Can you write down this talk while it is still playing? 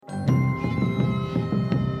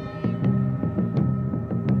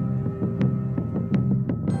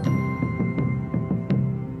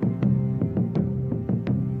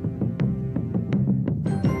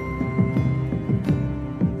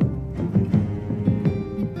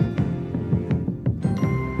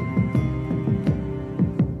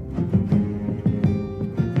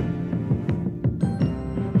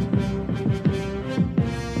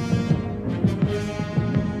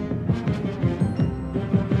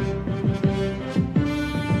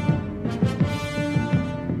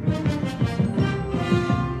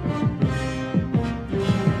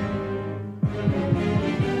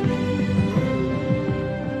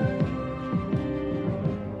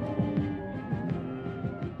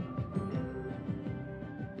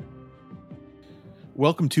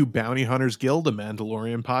Welcome to Bounty Hunters Guild, a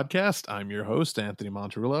Mandalorian podcast. I'm your host, Anthony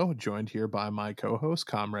Monterullo, joined here by my co-host,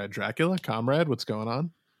 Comrade Dracula. Comrade, what's going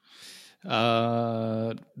on?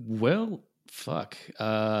 Well, fuck.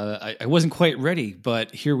 I wasn't quite ready,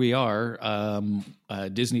 but here we are.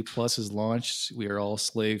 Disney Plus has launched. We are all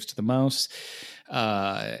slaves to the mouse.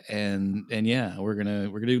 And yeah, we're gonna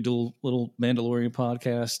do a little Mandalorian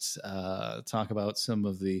podcast, talk about some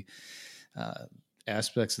of the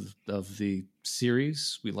aspects of the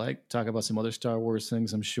series we like, talk about some other Star Wars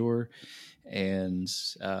things, I'm sure. And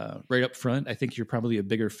right up front, I think you're probably a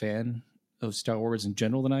bigger fan of Star Wars in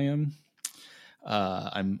general than I am.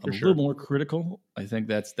 I'm a little more critical. I think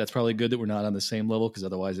that's probably good that we're not on the same level, because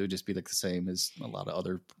otherwise it would just be like the same as a lot of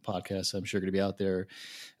other podcasts I'm sure going to be out there.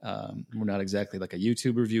 We're not exactly like a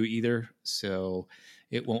YouTube review either, so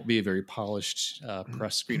it won't be a very polished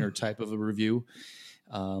press screener type of a review.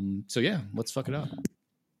 So yeah, let's fuck it up.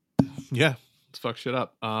 Yeah, let's fuck shit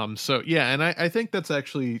up. So yeah, and I think that's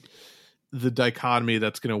actually the dichotomy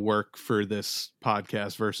that's going to work for this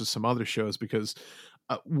podcast versus some other shows, because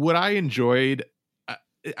what I enjoyed,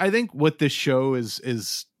 I think what this show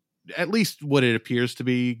is at least what it appears to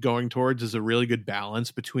be going towards, is a really good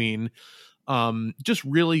balance between just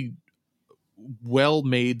really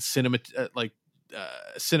well-made cinematic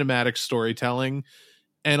storytelling,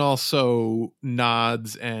 and also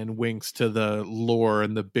nods and winks to the lore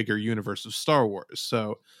and the bigger universe of Star Wars.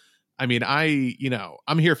 So, I mean,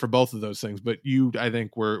 I'm here for both of those things, but I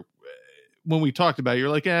think when we talked about it, you're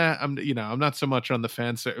like, I'm not so much on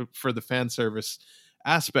the for the fan service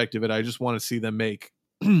aspect of it. I just want to see them make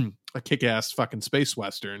a kick-ass fucking space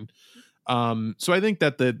Western. So I think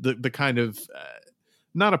that the kind of,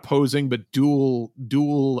 not opposing, but dual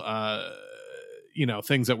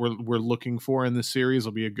things that we're looking for in this series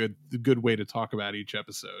will be a good way to talk about each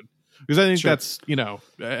episode, because I think that's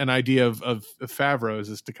an idea of Favreau's,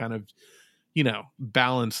 is to kind of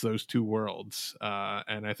balance those two worlds,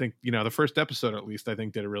 and I think the first episode, at least, I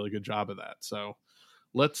think did a really good job of that. So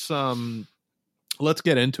let's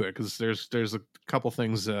get into it, because there's a couple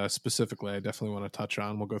things specifically I definitely want to touch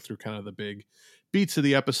on. We'll go through kind of the big beats of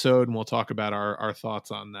the episode, and we'll talk about our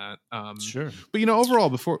thoughts on that. Sure. But overall,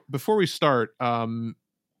 before we start, I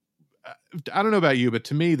don't know about you, but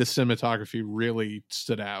to me, the cinematography really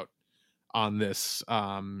stood out on this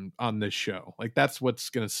show. Like, that's what's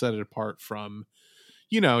going to set it apart from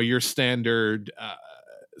your standard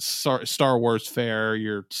Star Wars fare,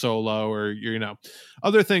 your Solo, or your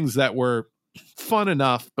other things that were fun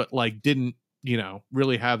enough, but like didn't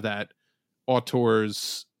really have that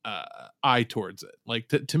auteur's eye towards it. Like,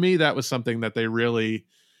 to me, that was something that they really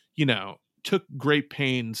took great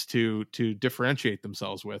pains to differentiate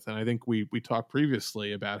themselves with. And I think we talked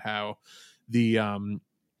previously about how the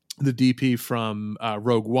DP from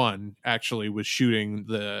Rogue One actually was shooting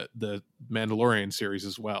the Mandalorian series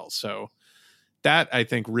as well. So that, I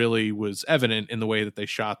think, really was evident in the way that they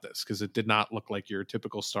shot this, because it did not look like your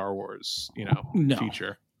typical Star Wars,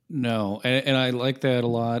 feature. No, and I like that a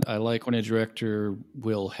lot. I like when a director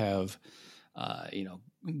will have,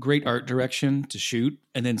 great art direction to shoot,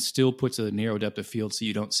 and then still puts a narrow depth of field so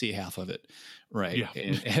you don't see half of it, right?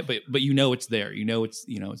 Yeah. But it's there.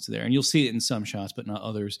 It's there, and you'll see it in some shots, but not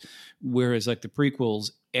others. Whereas like the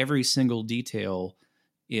prequels, every single detail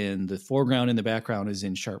in the foreground and the background is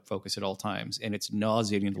in sharp focus at all times, and it's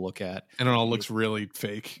nauseating to look at. And it all looks really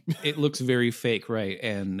fake. It looks very fake, right?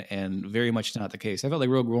 And very much not the case. I felt like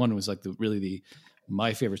Rogue One was like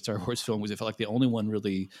my favorite Star Wars film. It felt like the only one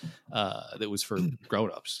really that was for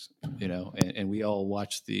grown-ups, and we all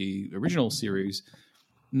watched the original series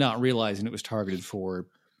not realizing it was targeted for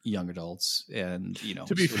young adults, and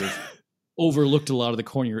sort of overlooked a lot of the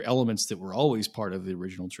cornier elements that were always part of the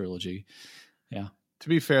original trilogy. Yeah. To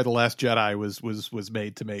be fair, The Last Jedi was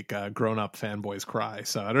made to make grown-up fanboys cry.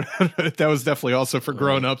 So I don't know. That was definitely also for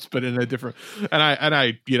grown-ups, but in a different. And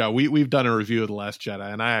I we've done a review of The Last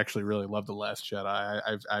Jedi, and I actually really love The Last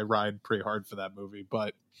Jedi. I ride pretty hard for that movie,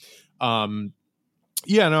 but I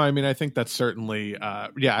think that's certainly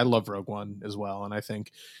I love Rogue One as well, and I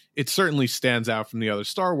think it certainly stands out from the other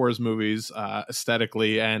Star Wars movies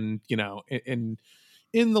aesthetically, and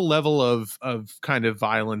in the level of kind of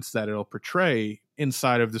violence that it'll portray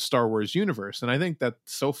inside of the Star Wars universe. And I think that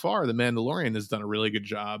so far The Mandalorian has done a really good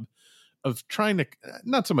job of trying to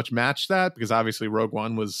not so much match that, because obviously Rogue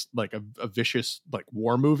One was like a vicious like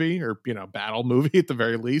war movie, or battle movie at the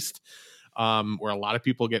very least, where a lot of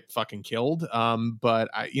people get fucking killed. But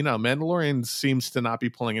Mandalorian seems to not be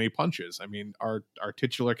pulling any punches. I mean, our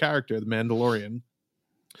titular character, the Mandalorian,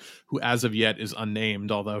 who as of yet is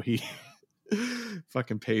unnamed, although he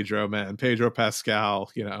Fucking Pedro, man. Pedro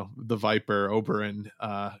Pascal, the Viper, Oberyn.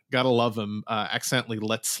 Gotta love him. Accidentally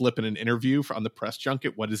let slip in an interview on the press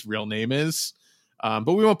junket what his real name is.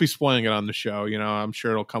 But we won't be spoiling it on the show. I'm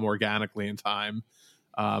sure it'll come organically in time.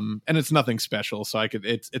 And it's nothing special, so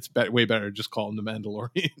it's way better to just call him the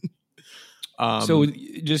Mandalorian. So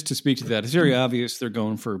just to speak to that, it's very obvious they're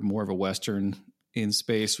going for more of a Western in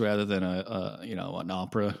space rather than an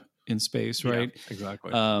opera in space, right? Yeah,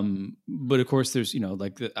 exactly. But of course, there's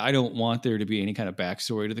I don't want there to be any kind of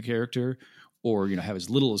backstory to the character, or have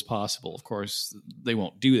as little as possible. Of course, they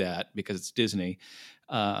won't do that because it's Disney.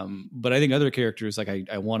 But I think other characters, like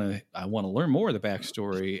I want to learn more of the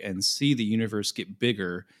backstory and see the universe get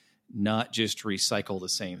bigger, not just recycle the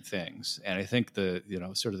same things. And I think the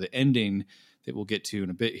sort of the ending that we'll get to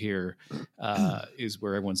in a bit here is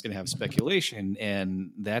where everyone's going to have speculation,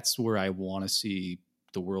 and that's where I want to see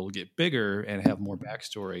the world get bigger and have more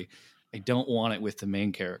backstory. I don't want it with the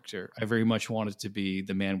main character. I very much want it to be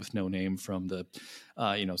the man with no name from the,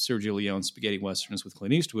 Sergio Leone spaghetti westerns with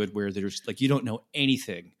Clint Eastwood, where there's you don't know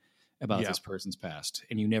anything about this person's past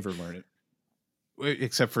and you never learn it.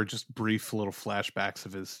 Except for just brief little flashbacks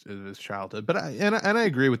of his childhood. But I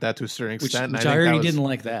agree with that to a certain extent. Which I already didn't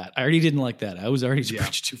like that. I was already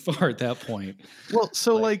stretched too far at that point. Well,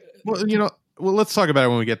 so well, let's talk about it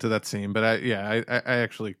when we get to that scene. But I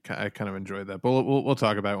actually kind of enjoyed that. But we'll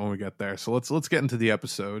talk about it when we get there. So let's get into the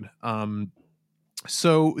episode.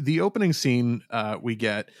 So the opening scene we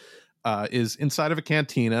get is inside of a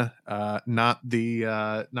cantina, not the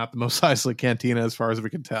Mos Eisley cantina as far as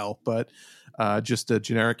we can tell, but just a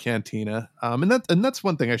generic cantina. And that's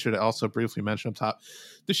one thing I should also briefly mention up top.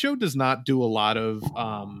 The show does not do a lot of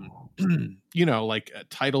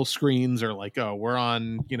title screens or we're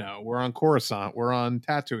on Coruscant, we're on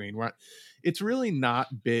Tatooine, it's really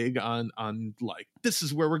not big on this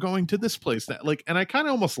is where we're going to this place, that and I kind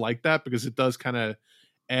of almost like that because it does kind of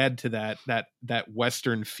add to that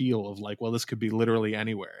Western feel of this could be literally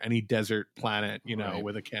anywhere, any desert planet, right,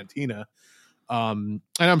 with a cantina. And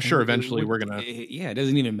I'm sure eventually we're gonna. Yeah, it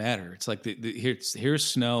doesn't even matter. It's like here's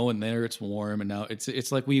snow and there it's warm, and now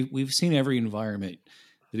it's like we've seen every environment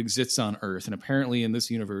that exists on Earth, and apparently in this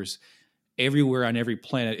universe, everywhere on every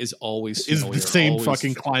planet is always the same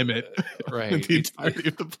fucking climate, right? The entirety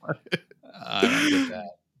of the planet. I don't get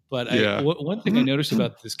that, but one thing I noticed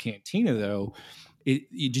about this cantina though, did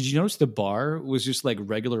you notice the bar was just like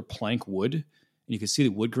regular plank wood? You can see the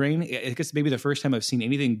wood grain. I guess maybe the first time I've seen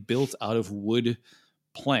anything built out of wood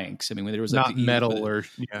planks. I mean, when there was not metal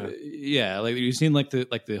you've seen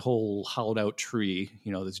the whole hollowed out tree,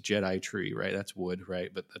 this Jedi tree, right? That's wood,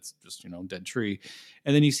 right? But that's just dead tree.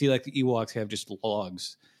 And then you see the Ewoks have just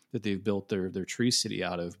logs that they've built their tree city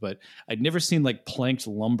out of. But I'd never seen planked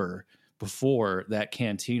lumber before that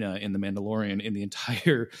cantina in The Mandalorian in the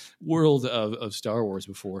entire world of Star Wars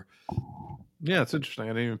before. Yeah, it's interesting. I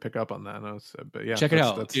didn't even pick up on that. But yeah, check it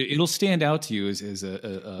out. It'll stand out to you as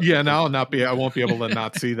a now I won't be able to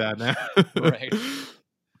not see that now. Right.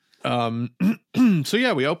 So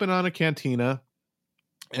yeah, we open on a cantina,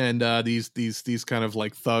 and these kind of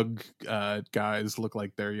thug guys look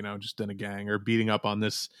like they're just in a gang or beating up on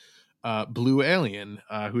this blue alien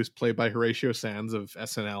who's played by Horatio Sands of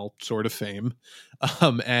SNL sort of fame.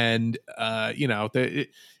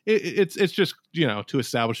 It's just to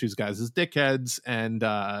establish these guys as dickheads, and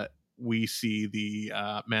we see the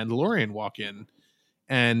Mandalorian walk in,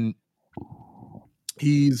 and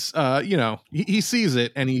he's he sees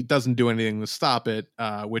it and he doesn't do anything to stop it,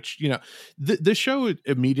 which the show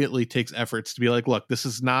immediately takes efforts to be look, this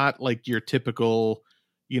is not your typical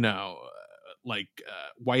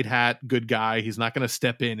white hat good guy. He's not going to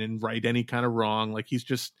step in and right any kind of wrong.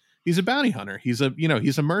 He's a bounty hunter. He's a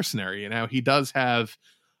mercenary. He does have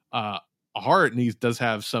a heart, and he does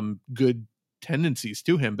have some good tendencies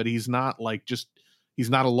to him, but he's not he's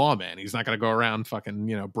not a lawman. He's not going to go around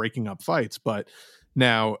fucking breaking up fights. But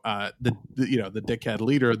now the dickhead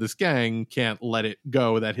leader of this gang can't let it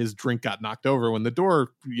go that his drink got knocked over when the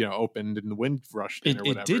door opened and the wind rushed in or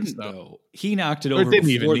whatever. It didn't though. He knocked it over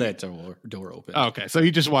before that door opened. Okay, so he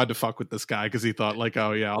just wanted to fuck with this guy because he thought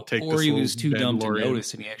oh yeah, I'll take. Or this he was too dumb to Mandalorian.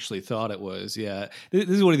 notice, and he actually thought it was. Yeah, this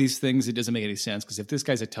is one of these things that doesn't make any sense, because if this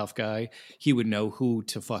guy's a tough guy, he would know who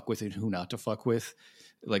to fuck with and who not to fuck with.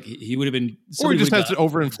 He would have been, or he just has an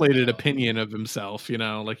overinflated opinion of himself. He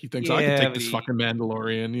thinks I can take this fucking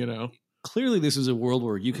Mandalorian. Clearly, this is a world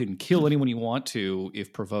where you can kill anyone you want to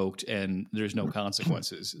if provoked, and there's no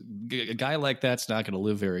consequences. A guy like that's not going to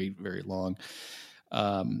live very, very long.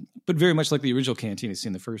 But very much like the original cantina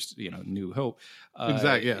scene, the first, New Hope.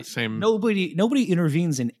 Exactly. Yeah. Same. Nobody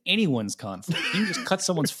intervenes in anyone's conflict. You can just cut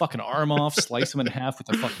someone's fucking arm off, slice them in half with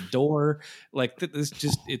a fucking door. Like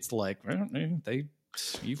it's like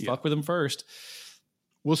you fuck with them first.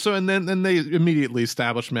 Well, so and then they immediately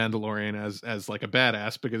establish Mandalorian as like a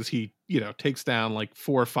badass because he takes down like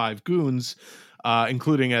 4 or 5 goons,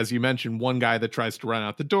 including, as you mentioned, one guy that tries to run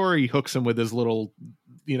out the door. He hooks him with his little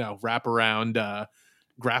wrap around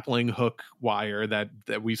grappling hook wire that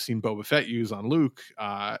we've seen Boba Fett use on Luke.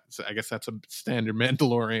 So I guess that's a standard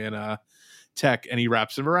Mandalorian tech, and he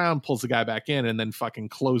wraps him around, pulls the guy back in, and then fucking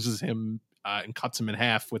closes him and cuts him in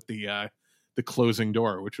half with the closing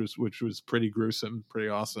door, which was pretty gruesome, pretty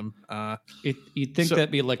awesome. You'd think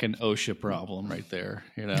that'd be like an OSHA problem right there,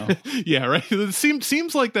 Yeah, right. It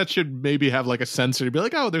seems like that should maybe have like a sensor to be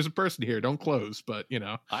like, oh, there's a person here, don't close. But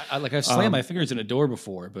I've slammed my fingers in a door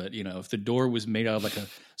before, but if the door was made out of like a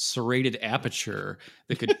serrated aperture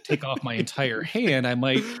that could take off my entire hand, I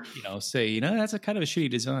might say that's a kind of a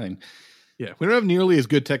shitty design. Yeah, we don't have nearly as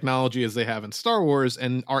good technology as they have in Star Wars,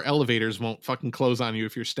 and our elevators won't fucking close on you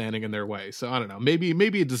if you're standing in their way. So I don't know,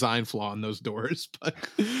 maybe a design flaw in those doors, but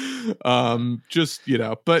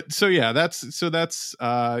but so yeah, that's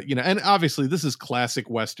and obviously this is classic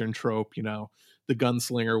Western trope, the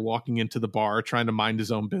gunslinger walking into the bar trying to mind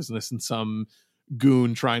his own business, and some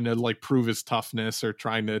goon trying to like prove his toughness or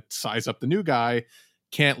trying to size up the new guy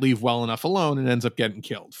can't leave well enough alone and ends up getting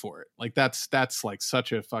killed for it. Like that's like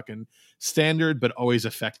such a fucking standard but always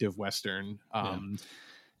effective Western scene.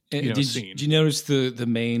 Did you notice the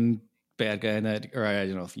main bad guy in that, or I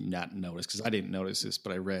don't know if you not noticed, because I didn't notice this,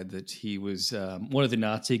 but I read that he was one of the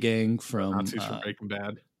Nazi gang from Nazis from Breaking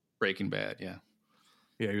Bad. Breaking Bad, yeah.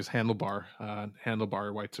 Yeah, he was handlebar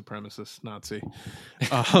white supremacist Nazi.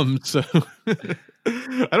 So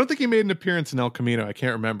I don't think he made an appearance in El Camino. I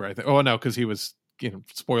can't remember. I think. Oh no, because he was.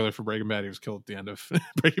 Spoiler for Breaking Bad, he was killed at the end of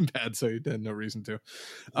Breaking Bad, so he had no reason to.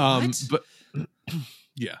 But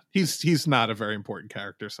yeah, he's not a very important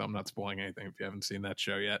character, so I'm not spoiling anything if you haven't seen that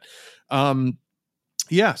show yet.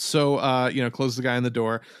 So close the guy in the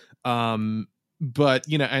door. But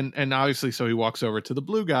and obviously, so he walks over to the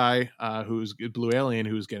blue guy, who's blue alien,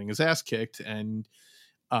 who's getting his ass kicked, and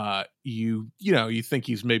you think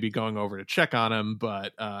he's maybe going over to check on him,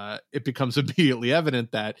 but it becomes immediately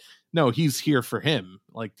evident that no, he's here for him.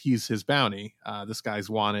 Like, he's his bounty. This guy's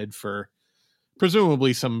wanted for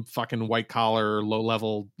presumably some fucking white collar, low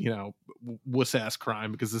level, wuss ass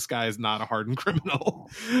crime, because this guy is not a hardened criminal.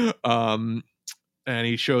 And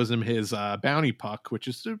he shows him his bounty puck, which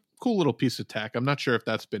is a cool little piece of tech. I'm not sure if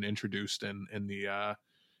that's been introduced in the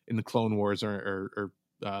Clone Wars or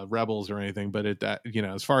Rebels or anything, but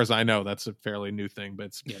as far as I know, that's a fairly new thing. But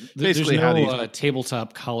it's basically how these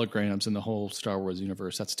tabletop holograms in the whole Star Wars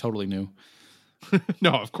universe. That's totally new.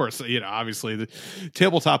 No, of course, obviously the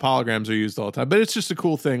tabletop holograms are used all the time, but it's just a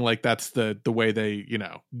cool thing. Like, that's the way they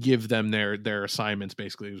give them their assignments,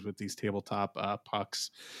 basically, is with these tabletop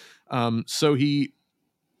pucks. So he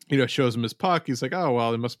shows him his puck. He's like, oh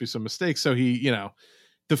well, there must be some mistake. So he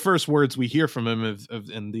the first words we hear from him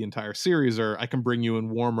in the entire series are, I can bring you in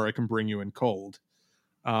warm or I can bring you in cold.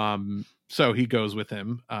 So he goes with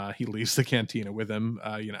him. He leaves the cantina with him,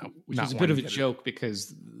 which is a bit of a joke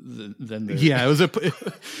because it was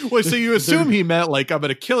well, so you assume he meant like, I'm going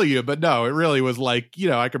to kill you, but no, it really was like,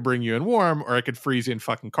 I could bring you in warm or I could freeze you in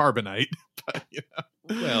fucking carbonite. But,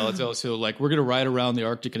 Well, it's also like, we're going to ride around the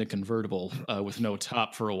Arctic in a convertible with no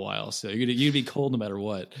top for a while. So you'd be cold no matter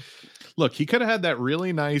what. Look, he could have had that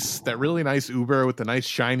really nice Uber with the nice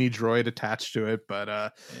shiny droid attached to it,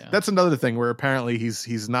 but that's another thing where apparently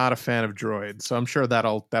he's not a fan of droids. So I'm sure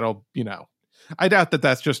that'll I doubt that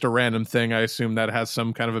that's just a random thing. I assume that has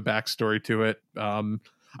some kind of a backstory to it.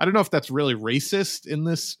 I don't know if that's really racist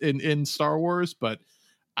in Star Wars, but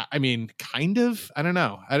I mean, kind of. I don't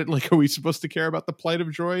know. Are we supposed to care about the plight of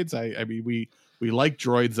droids? I mean, we like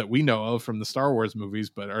droids that we know of from the Star Wars movies,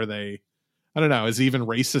 but are they? I don't know. Is it even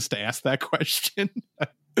racist to ask that question?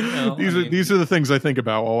 No, these are the things I think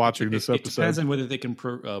about while watching this episode. It depends on whether they can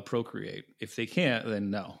procreate. If they can't, then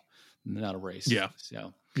no, not a race. Yeah.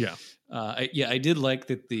 So yeah. I did like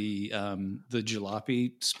that the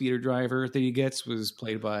jalopy speeder driver that he gets was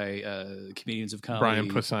played by comedians of comedy. Brian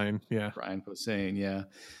Posehn.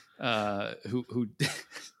 Yeah. Who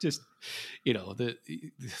just the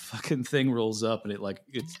fucking thing rolls up and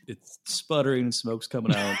it's sputtering and smoke's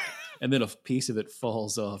coming out. And then a piece of it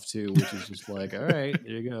falls off too, which is just like, all right,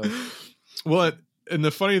 there you go. Well, and the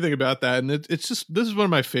funny thing about that, and it's just, this is one of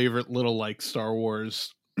my favorite little like Star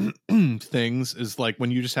Wars things is like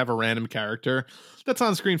when you just have a random character that's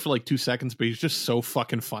on screen for like 2 seconds, but he's just so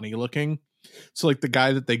fucking funny looking. So like the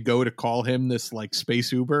guy that they go to call him this like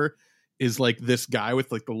space Uber is like this guy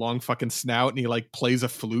with like the long fucking snout, and he like plays a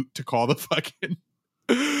flute to call the fucking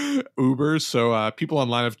Ubers. So people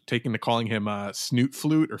online have taken to calling him Snoot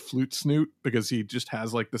Flute or Flute Snoot because he just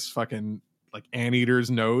has like this fucking like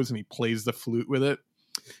anteater's nose and he plays the flute with it.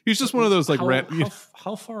 He's just one of those like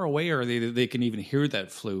how far away are they that they can even hear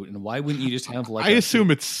that flute, and why wouldn't you just have like? I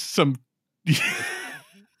assume it's some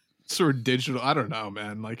sort of digital. I don't know,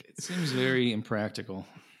 man. Like it seems very impractical.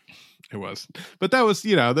 It was, but that was,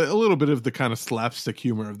 a little bit of the kind of slapstick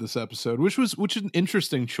humor of this episode, which is an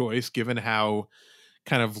interesting choice given how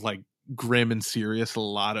kind of like grim and serious a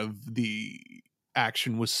lot of the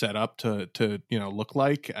action was set up to look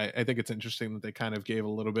like. I think it's interesting that they kind of gave a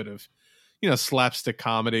little bit of slapstick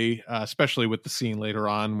comedy, especially with the scene later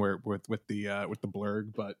on where with the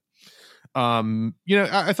blurg. But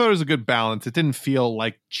I thought it was a good balance. It didn't feel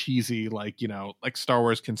like cheesy, like like Star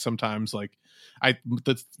Wars can sometimes like.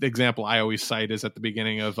 The example I always cite is at the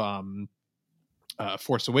beginning of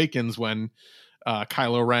Force Awakens when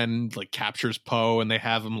Kylo Ren like captures Poe and they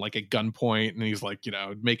have him like at gunpoint and he's like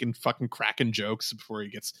making fucking cracking jokes before he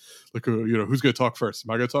gets like who's gonna talk first? Am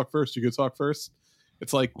I gonna talk first? You gonna talk first?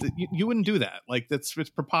 It's like you wouldn't do that. Like it's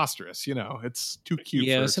preposterous. It's too cute.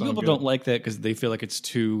 Yeah, some people don't like that because they feel like it's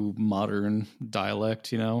too modern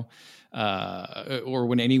dialect. Or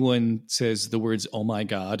when anyone says the words "Oh my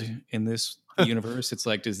God" in this universe, it's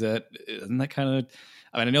like, isn't that kind of?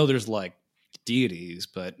 I mean, I know there's like deities,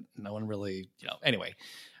 but no one really, Anyway,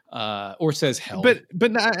 or says hell, but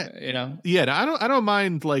yeah. No, I don't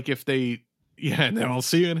mind like if they, and then I'll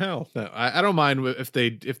see you in hell. No, I don't mind if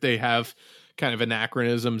they have kind of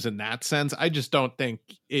anachronisms in that sense. I just don't think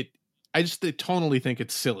it. I just tonally think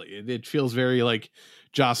it's silly. It feels very like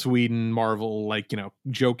Joss Whedon Marvel, like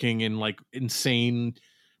joking in like insane,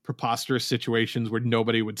 preposterous situations where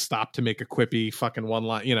nobody would stop to make a quippy fucking one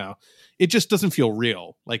line. It just doesn't feel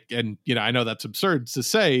real. Like, and I know that's absurd to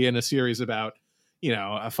say in a series about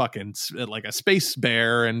a fucking like a space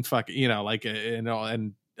bear and fucking like and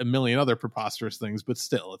a million other preposterous things, but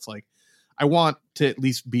still, it's like I want to at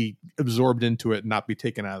least be absorbed into it and not be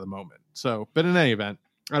taken out of the moment. So, but in any event,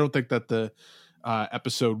 I don't think that the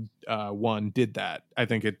episode 1 did that. I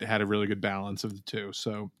think it had a really good balance of the two.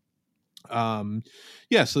 So, so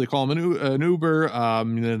they call him an Uber.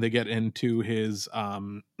 Then they get into his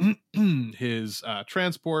his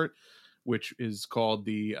transport, which is called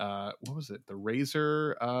the what was it? The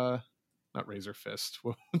Razor, not Razor Fist.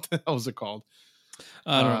 What the hell was it called?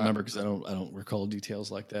 I don't remember because I don't recall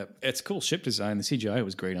details like that. It's cool ship design. The CGI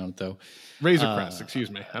was great on it though. Razor Crest,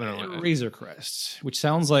 excuse me. I don't know. Razor Crest, which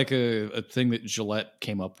sounds like a thing that Gillette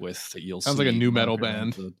came up with that you'll sounds see. Like a new metal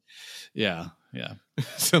band. Yeah.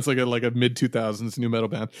 Sounds like a mid 2000s new metal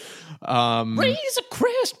band. Razor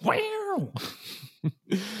Crest, wow.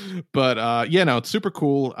 But it's super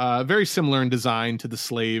cool. Very similar in design to the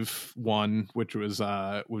Slave one, which was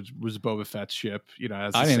Boba Fett's ship.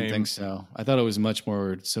 I didn't think so. I thought it was much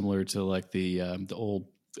more similar to like the old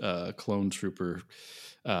clone trooper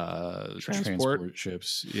transport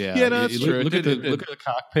ships. Yeah, that's true. Look at the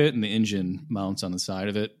cockpit and the engine mounts on the side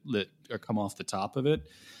of it that come off the top of it.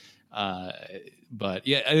 But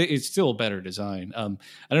yeah, it's still a better design. I don't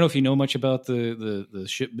know if you know much about the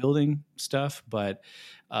shipbuilding stuff, but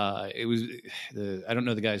it was I don't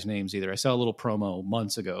know the guys' names either. I saw a little promo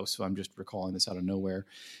months ago, so I'm just recalling this out of nowhere.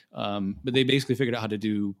 But they basically figured out how to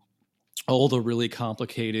do all the really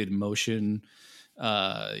complicated motion,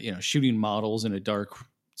 shooting models in a dark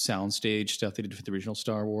soundstage stuff they did for the original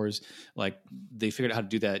Star Wars. Like they figured out how to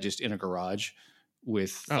do that just in a garage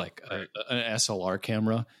with an SLR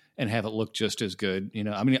camera and have it look just as good.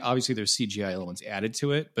 I mean, obviously there's CGI elements added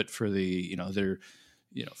to it, but for the,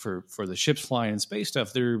 for the ships flying in space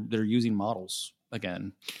stuff, they're using models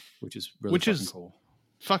again, which is really cool.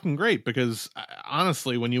 Fucking great because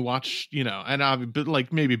honestly, when you watch, and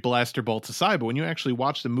like maybe blaster bolts aside, but when you actually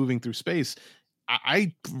watch them moving through space,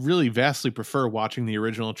 I really vastly prefer watching the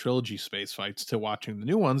original trilogy space fights to watching the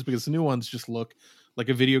new ones because the new ones just look like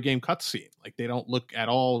a video game cutscene. Like they don't look at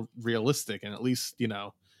all realistic, and at least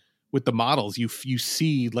with the models, you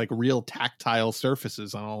see like real tactile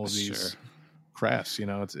surfaces on all of these crafts. It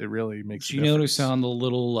really makes. Did you notice on the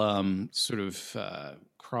little sort of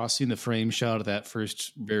crossing the frame shot of that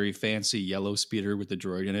first very fancy yellow speeder with the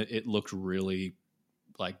droid in it? It looked really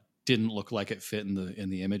like didn't look like it fit in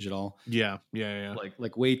the image at all. Yeah.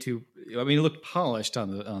 Like way too. I mean, it looked polished on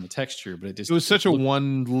the texture, but it was such a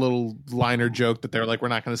one little liner joke that they're like, we're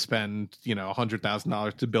not going to spend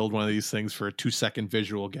 $100,000 to build one of these things for a 2-second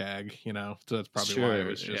visual gag. So that's probably why it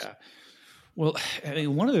was just. Yeah. Well, I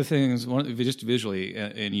mean, one of the things, just visually,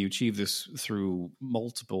 and you achieve this through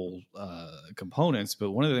multiple components,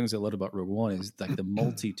 but one of the things I loved about Rogue One is like the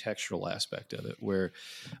multi-textural aspect of it, where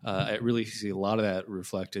I really see a lot of that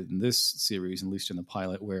reflected in this series, at least in the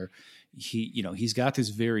pilot, where he's got this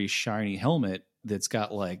very shiny helmet that's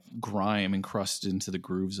got like grime encrusted into the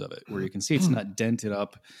grooves of it, where you can see it's not dented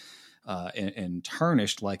up and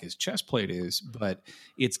tarnished like his chest plate is, but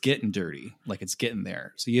it's getting dirty, like it's getting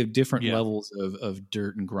there. So you have different levels of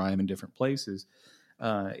dirt and grime in different places.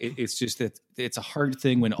 It's just that it's a hard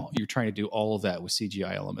thing when you're trying to do all of that with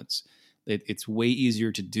CGI elements. It's way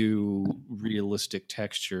easier to do realistic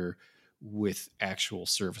texture with actual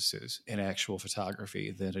surfaces and actual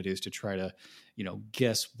photography than it is to try to,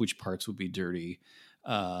 guess which parts would be dirty,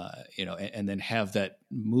 and then have that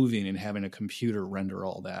moving and having a computer render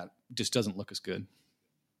all that just doesn't look as good.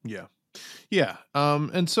 Yeah.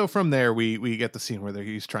 And so from there we get the scene where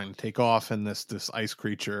he's trying to take off, and this ice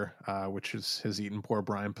creature, which has eaten poor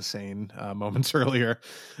Brian Posehn moments earlier,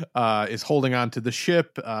 is holding on to the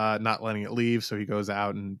ship, not letting it leave. So he goes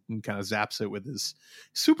out and kind of zaps it with his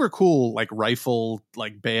super cool like rifle,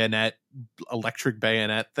 like bayonet, electric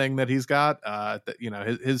bayonet thing that he's got.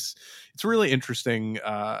 His it's really interesting.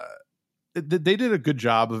 They did a good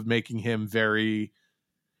job of making him very.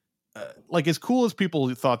 Like as cool as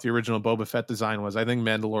people thought the original Boba Fett design was, I think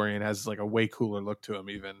Mandalorian has like a way cooler look to him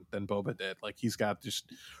even than Boba did. Like he's got just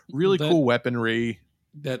really cool weaponry.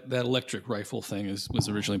 That electric rifle thing was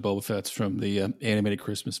originally Boba Fett's from the animated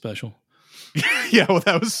Christmas special. Yeah, well,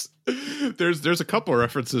 that was there's a couple of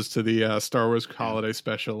references to the Star Wars holiday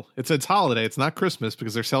special. It's holiday. It's not Christmas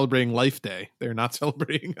because they're celebrating Life Day. They're not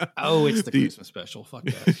celebrating. It's the Christmas special. Fuck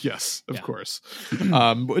that. Yes, of course.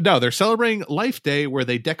 No, they're celebrating Life Day, where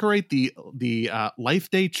they decorate the Life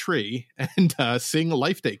Day tree and sing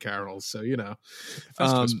Life Day carols. So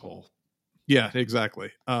Festivus pole. Yeah,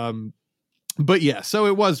 exactly. But yeah, so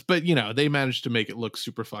it was, but they managed to make it look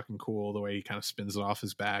super fucking cool the way he kind of spins it off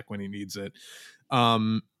his back when he needs it.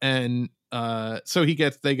 So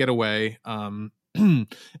they get away. And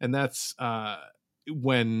that's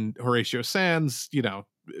when Horatio Sands,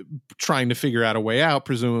 trying to figure out a way out,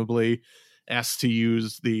 presumably asked to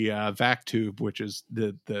use the vac tube, which is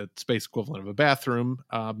the space equivalent of a bathroom,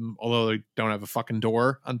 although they don't have a fucking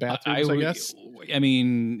door on bathrooms, I guess. I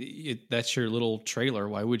mean, that's your little trailer.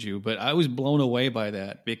 Why would you? But I was blown away by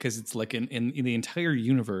that because it's like in the entire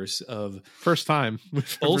universe of first time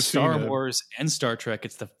both Star Wars and Star Trek,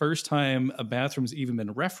 it's the first time a bathroom's even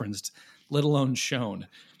been referenced, let alone shown.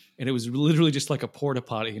 And it was literally just like a porta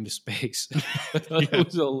potty into space. It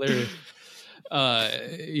was hilarious. That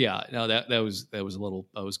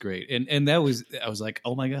was great. And I was like,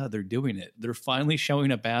 oh my God, they're doing it. They're finally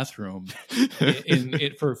showing a bathroom in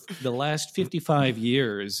it for the last 55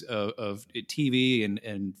 years of TV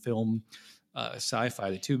and film,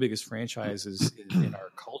 sci-fi, the two biggest franchises in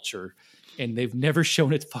our culture. And they've never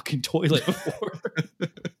shown a fucking toilet before.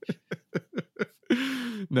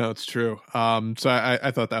 No, it's true. So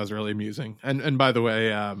I thought that was really amusing. And by the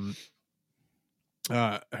way,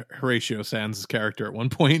 Horatio Sands' character at one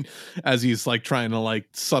point, as he's like trying to like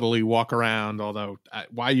subtly walk around, although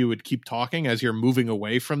why you would keep talking as you're moving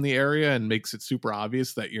away from the area and makes it super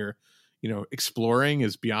obvious that you're exploring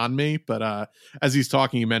is beyond me. But as he's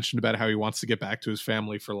talking, he mentioned about how he wants to get back to his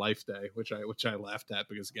family for Life Day, which I laughed at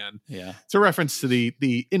because again, it's a reference to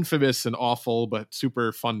the infamous and awful but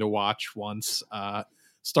super fun to watch once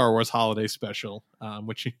Star Wars holiday special,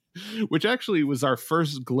 which actually was our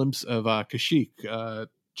first glimpse of Kashyyyk,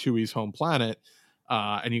 Chewie's home planet,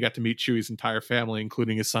 and you got to meet Chewie's entire family,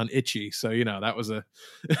 including his son Itchy. So that was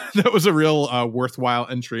a real worthwhile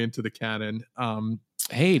entry into the canon.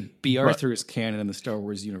 Hey, B. Arthur is canon in the Star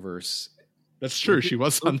Wars universe. That's true. She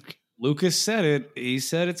was on. Lucas said it. He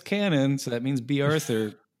said it's canon, so that means B.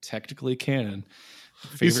 Arthur technically canon.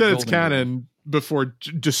 He said it's canon before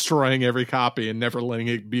destroying every copy and never letting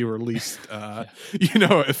it be released,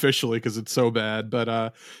 officially because it's so bad.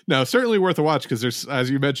 But no, certainly worth a watch because there's, as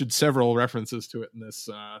you mentioned, several references to it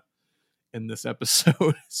in this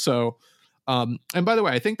episode. So, and by the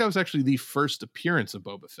way, I think that was actually the first appearance of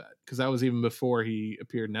Boba Fett because that was even before he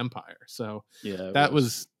appeared in Empire. So that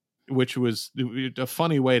was which was a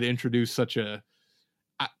funny way to introduce such a.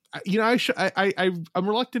 I'm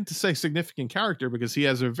reluctant to say significant character because he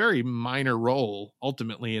has a very minor role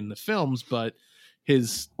ultimately in the films, but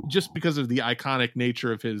his just because of the iconic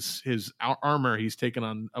nature of his armor, he's taken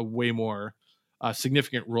on a way more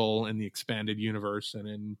significant role in the expanded universe and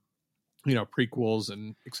in prequels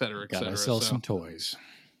and et cetera, et Gotta cetera. sell some toys.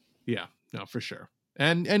 Yeah, no, for sure.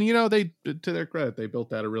 And they, to their credit, they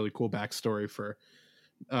built out a really cool backstory for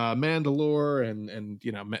Mandalore and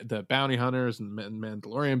the bounty hunters and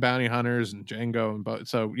Mandalorian bounty hunters and Django and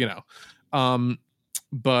so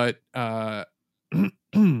but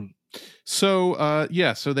so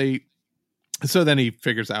then he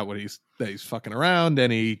figures out that he's fucking around,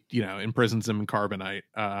 and he imprisons him in carbonite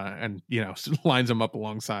and lines him up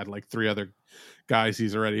alongside like 3 other guys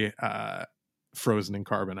he's already frozen in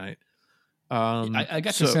carbonite. I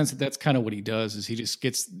got the sense that that's kind of what he does. Is he just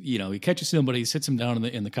gets, he catches somebody, sits him down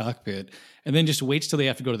in the cockpit, and then just waits till they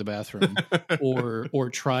have to go to the bathroom, or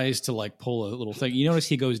tries to like pull a little thing. You notice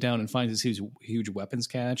he goes down and finds this huge weapons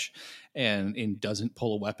cache, and doesn't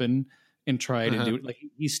pull a weapon and try to do it. Like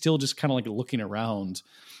he's still just kind of like looking around.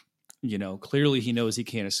 Clearly he knows he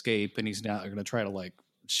can't escape, and he's not going to try to like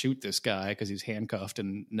shoot this guy because he's handcuffed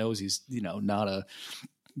and knows he's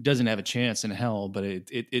doesn't have a chance in hell. But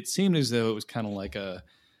it seemed as though it was kind of like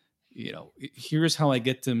here's how I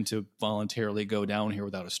get them to voluntarily go down here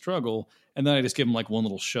without a struggle, and then I just give them like one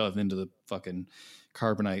little shove into the fucking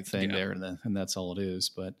carbonite thing there, and that's all it is.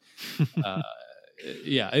 But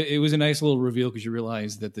it was a nice little reveal, because you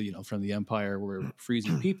realize that from the Empire, where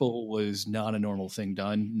freezing people was not a normal thing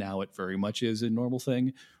done, now it very much is a normal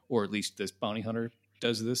thing, or at least this bounty hunter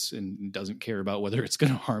does this and doesn't care about whether it's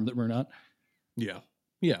going to harm them or not. Yeah.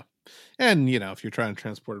 And, if you're trying to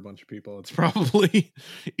transport a bunch of people, it's probably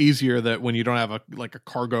easier that when you don't have a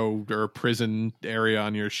cargo or a prison area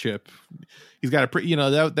on your ship, he's got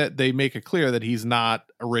that they make it clear that he's not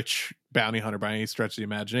a rich bounty hunter by any stretch of the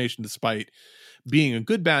imagination. Despite being a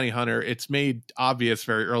good bounty hunter, it's made obvious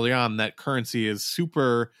very early on that currency is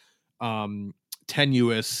super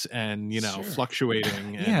tenuous and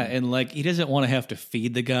fluctuating. And like he doesn't want to have to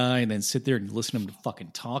feed the guy and then sit there and listen to him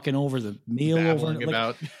fucking talking over the meal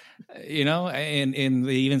and he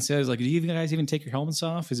even says like, do you guys even take your helmets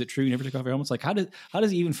off? Is it true you never take off your helmets? Like how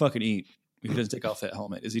does he even fucking eat if he doesn't take off that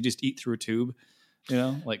helmet? Does he just eat through a tube?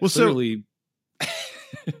 Clearly.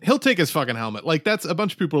 He'll take his fucking helmet. Like that's a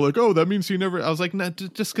bunch of people are like, oh, that means he never. I was like, nah,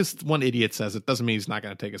 just because one idiot says it doesn't mean he's not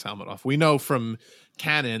going to take his helmet off. We know from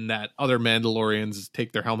canon that other Mandalorians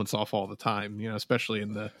take their helmets off all the time, especially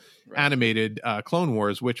in the animated Clone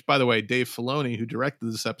Wars, which, by the way, Dave Filoni, who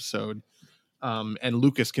directed this episode, and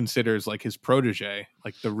Lucas considers like his protege,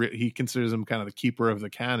 like he considers him kind of the keeper of the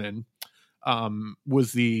canon,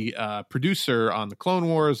 was the producer on the Clone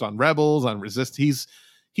Wars, on Rebels, on Resist.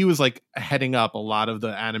 He was like heading up a lot of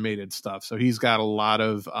the animated stuff. So he's got a lot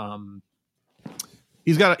of,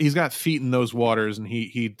 he's got feet in those waters, and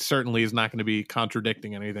he certainly is not going to be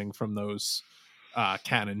contradicting anything from those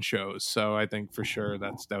canon shows. So I think for sure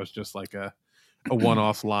that was just like a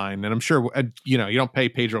one-off line. And I'm sure, you don't pay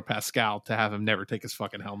Pedro Pascal to have him never take his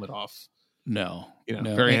fucking helmet off. No.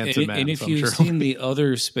 Very handsome man. And if you've seen the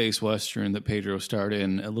other space western that Pedro starred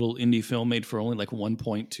in, a little indie film made for only like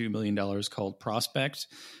 $1.2 million called Prospect,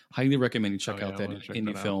 highly recommend you check out that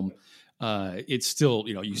indie film. It's still,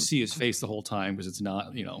 you see his face the whole time because it's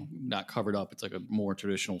not, not covered up. It's like a more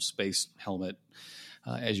traditional space helmet,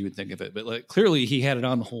 as you would think of it. But like clearly he had it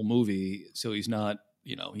on the whole movie, so he's not,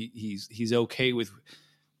 he's okay with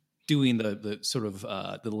doing the sort of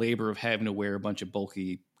the labor of having to wear a bunch of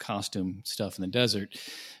bulky costume stuff in the desert.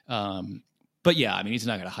 But yeah, I mean, he's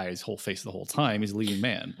not going to hide his whole face the whole time. He's a leading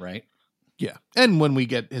man, right? Yeah. And when we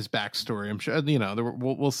get his backstory, I'm sure,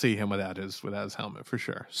 we'll see him without his helmet for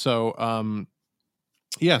sure. So,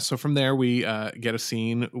 so from there we get a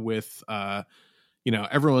scene with,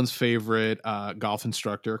 everyone's favorite golf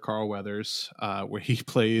instructor, Carl Weathers, where he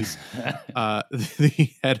plays the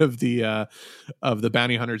head of the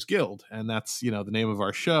Bounty Hunters Guild, and that's the name of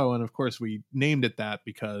our show. And of course, we named it that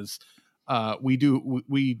because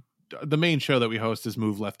the main show that we host is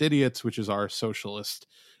Move Left Idiots, which is our socialist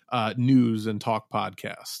news and talk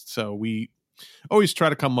podcast. So we always try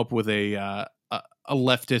to come up with a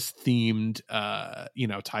leftist themed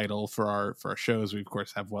title for our shows. We of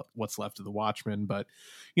course have what's left of the Watchmen, but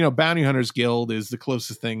Bounty Hunters Guild is the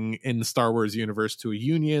closest thing in the Star Wars universe to a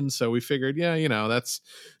union, so we figured that's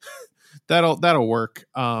that'll work.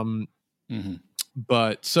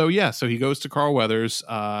 But so he goes to Carl Weathers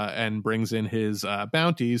and brings in his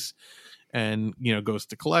bounties and goes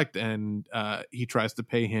to collect, and he tries to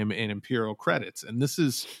pay him in Imperial credits. And this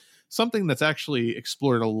is something that's actually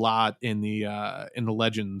explored a lot in the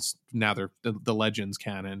Legends. Now they're the Legends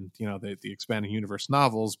canon, the expanding universe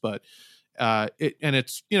novels. But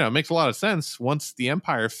it's, it makes a lot of sense. Once the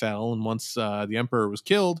empire fell and once the emperor was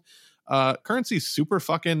killed, currency is super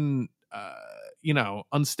fucking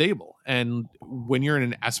unstable. And when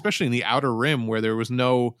you're especially in the outer rim where there was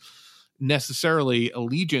no necessarily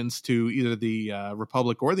allegiance to either the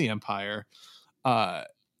republic or the empire,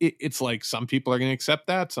 it's like some people are going to accept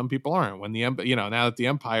that, some people aren't. When now that the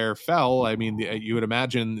empire fell, I mean, you would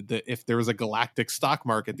imagine that if there was a galactic stock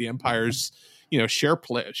market, the empire's share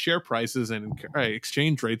prices and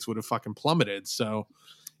exchange rates would have fucking plummeted. So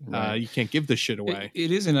right. You can't give this shit away. It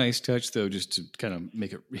is a nice touch, though, just to kind of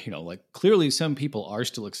make it, clearly some people are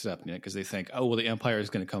still accepting it because they think, oh, well, the empire is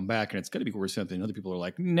going to come back and it's going to be worth something. Other people are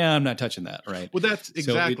like, no, I'm not touching that. Right. Well, that's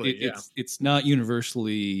exactly. It's not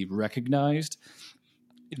universally recognized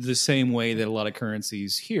the same way that a lot of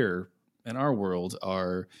currencies here in our world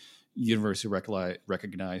are universally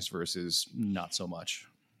recognized versus not so much.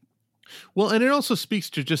 Well, and it also speaks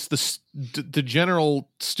to just the general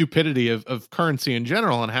stupidity of currency in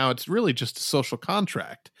general and how it's really just a social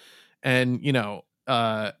contract. And,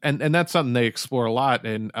 and that's something they explore a lot.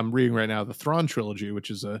 And I'm reading right now the Thrawn trilogy, which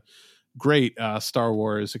is a great Star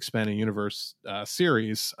Wars expanded universe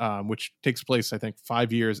series, which takes place, I think,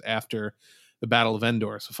 5 years after the Battle of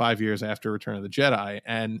Endor. So 5 years after Return of the Jedi.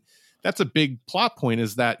 And that's a big plot point,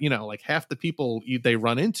 is that, like half the people they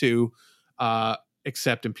run into,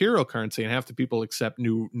 accept Imperial currency and half the people accept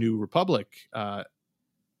New Republic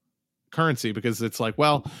currency, because it's like,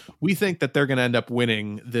 well, we think that they're going to end up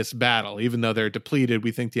winning this battle, even though they're depleted.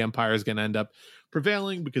 We think the Empire is going to end up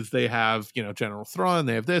prevailing because they have, General Thrawn,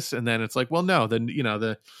 they have this, and then it's like, well, no, then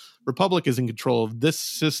the Republic is in control of this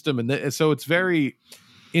system, and so it's very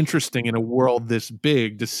interesting in a world this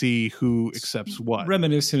big to see who accepts what.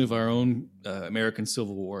 Reminiscent of our own American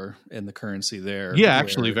Civil War and the currency there. Yeah,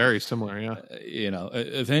 actually very similar. Yeah.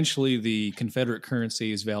 Eventually the Confederate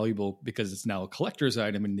currency is valuable because it's now a collector's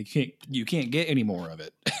item and you can't get any more of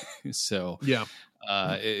it. So yeah.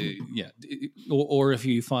 Or if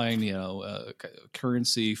you find,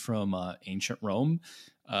 currency from ancient Rome,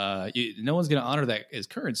 no one's going to honor that as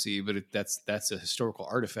currency, but that's a historical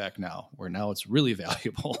artifact now, where now it's really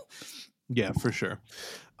valuable. Yeah, for sure.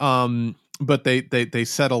 But they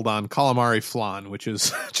settled on calamari flan, which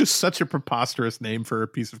is just such a preposterous name for a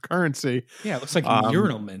piece of currency. Yeah, it looks like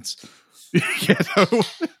urinal mints.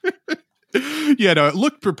 It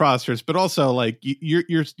looked preposterous, but also like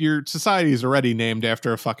your society is already named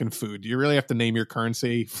after a fucking food. You really have to name your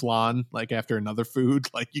currency flan like after another food?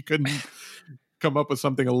 Like you couldn't come up with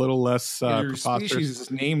something a little less your preposterous. Species is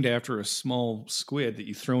named after a small squid that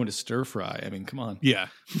you throw into stir fry. I mean, come on. Yeah.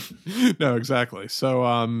 No, exactly. So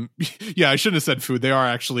I shouldn't have said food. They are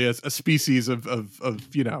actually a species of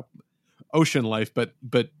ocean life, but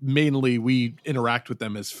mainly we interact with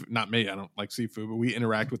them as, not me, I don't like seafood, but we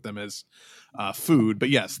interact with them as food. But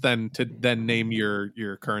yes, then to name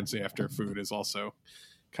your currency after food is also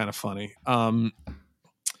kind of funny.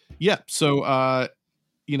 So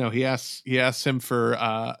he asks him for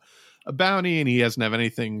a bounty, and he doesn't have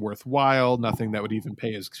anything worthwhile, nothing that would even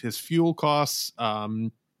pay his fuel costs.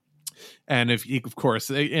 And if he, of course,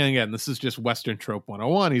 and again, this is just Western trope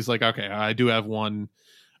 101. He's like, okay, I do have one,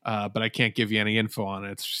 but I can't give you any info on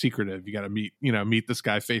it. It's secretive. You got to meet this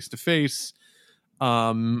guy face to face,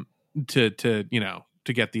 to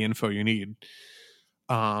get the info you need.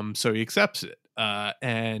 So he accepts it,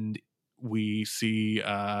 and we see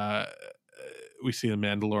the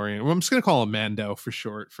Mandalorian. Well, I'm just going to call him Mando for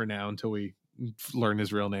short for now until we learn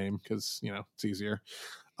his real name, because it's easier.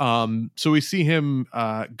 So we see him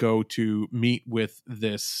go to meet with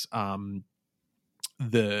this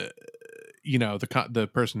the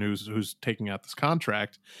person who's taking out this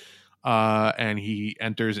contract, and he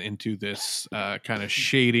enters into this kind of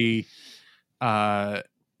shady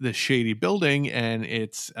building, and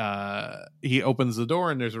it's he opens the door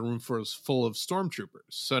and there's a room full of stormtroopers.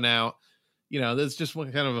 So now there's just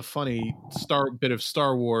one kind of a funny bit of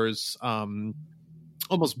Star Wars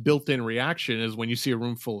almost built-in reaction is when you see a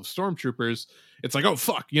room full of stormtroopers, it's like, oh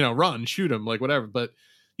fuck, run, shoot him, like whatever. But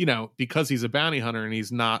because he's a bounty hunter and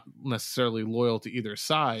he's not necessarily loyal to either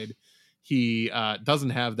side, he doesn't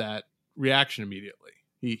have that reaction immediately.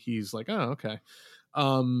 He's like, oh, okay.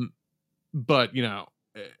 But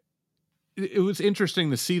it was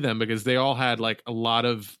interesting to see them because they all had like a lot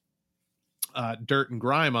of dirt and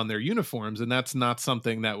grime on their uniforms, and that's not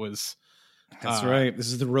something that was right. This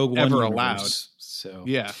is the Rogue One ever universe, allowed. So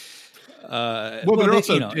yeah. But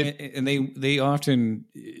also, they often,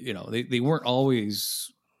 they weren't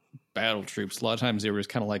always battle troops. A lot of times they were just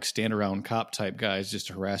kind of like stand around cop type guys just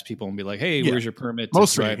to harass people and be like, hey, Yeah. where's your permit to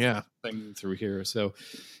Mostly, drive yeah. thing through here? So,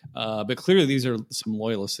 but clearly these are some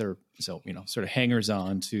loyalists that are, so, you know, sort of hangers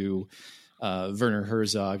on to Werner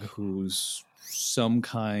Herzog, who's some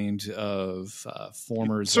kind of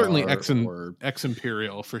former certainly czar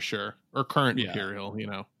ex-imperial for sure, or current imperial, you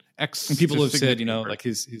know. And people have said, you know, like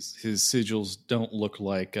his sigils don't look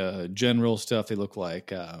like general stuff. They look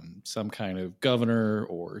like some kind of governor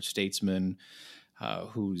or statesman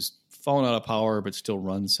who's fallen out of power but still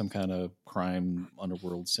runs some kind of crime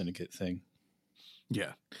underworld syndicate thing.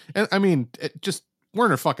 Yeah, and I mean, just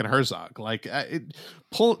Werner fucking Herzog, like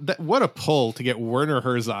what a pull to get Werner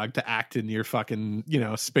Herzog to act in your fucking, you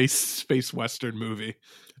know, space western movie.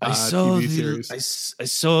 I saw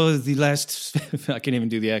the last. I can't even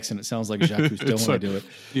do the accent. It sounds like Jacques Cousteau when I do it.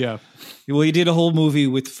 Yeah. Well, he did a whole movie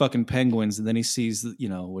with fucking penguins, and then he sees, you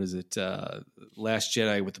know, what is it, Last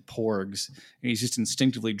Jedi with the porgs, and he's just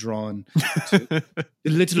instinctively drawn to the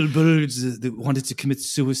little birds that wanted to commit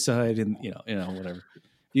suicide, and you know, whatever.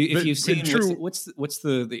 If you've seen what's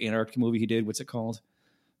the Antarctic movie he did? What's it called?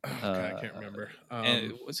 I can't remember.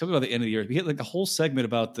 Something about the end of the earth. We had like a whole segment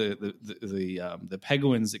about the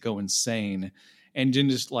penguins that go insane and then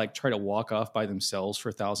just like try to walk off by themselves for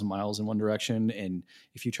 1,000 miles in one direction. And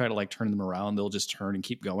if you try to like turn them around, they'll just turn and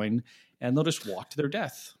keep going, and they'll just walk to their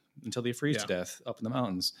death until they freeze to death up in the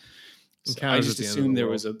mountains. So I just assumed there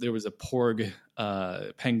was a porg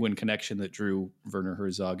penguin connection that drew Werner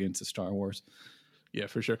Herzog into Star Wars. Yeah,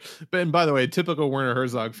 for sure. And by the way, typical Werner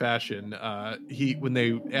Herzog fashion, when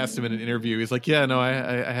they asked him in an interview, he's like, "Yeah, no,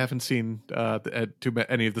 I haven't seen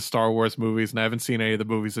any of the Star Wars movies, and I haven't seen any of the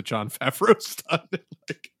movies that Jon Favreau's done."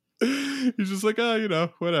 Like, he's just like, "Oh, you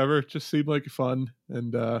know, whatever. It just seemed like fun."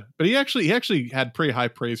 And but he actually had pretty high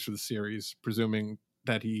praise for the series, presuming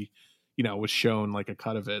that he, you know, was shown like a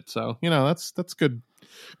cut of it. So, you know, that's good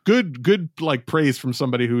like praise from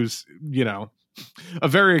somebody who's, you know, a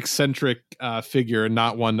very eccentric figure and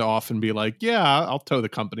not one to often be like, yeah, I'll toe the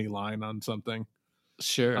company line on something.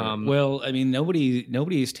 Sure. Well, I mean,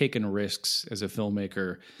 nobody has taken risks as a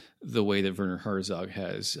filmmaker the way that Werner Herzog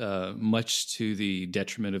has, much to the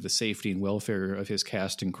detriment of the safety and welfare of his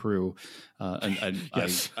cast and crew.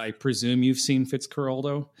 Yes. I presume you've seen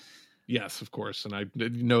Fitzcarraldo. Yes, of course, and I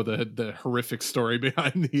know the horrific story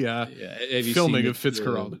behind the you filming of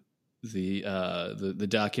Fitzcarraldo. The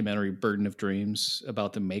documentary Burden of Dreams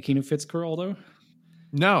about the making of Fitzcarraldo?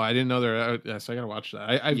 No, I didn't know there. Yes, I gotta watch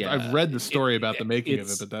that. I've read the story about the making of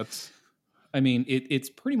it, but that's. I mean, it's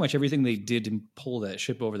pretty much everything they did to pull that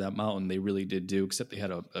ship over that mountain. They really did do, except they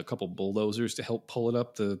had a couple bulldozers to help pull it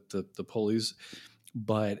up the pulleys.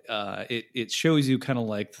 But it shows you kind of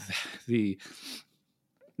like the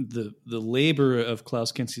labor of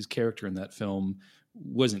Klaus Kinski's character in that film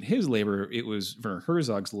wasn't his labor, it was Werner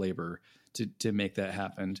Herzog's labor to make that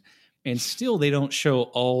happen. And still, they don't show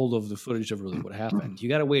all of the footage of really what happened. You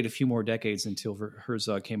got to wait a few more decades until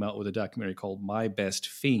Herzog came out with a documentary called My Best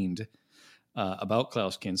Fiend about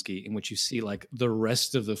Klaus Kinski, in which you see like the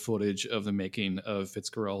rest of the footage of the making of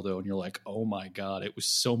Fitzcarraldo, and you're like, oh my God, it was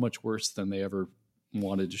so much worse than they ever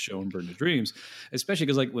wanted to show in Burden of Dreams, especially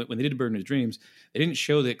because like when they did Burden of Dreams, they didn't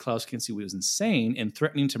show that Klaus Kinski was insane and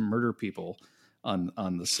threatening to murder people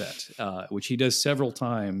on the set, which he does several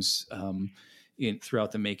times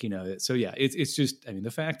throughout the making of it. So yeah, it's just, I mean, the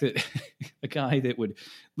fact that a guy that would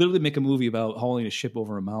literally make a movie about hauling a ship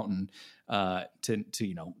over a mountain to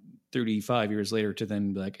you know 35 years later to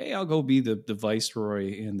then be like, hey, I'll go be the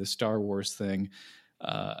viceroy in the Star Wars thing.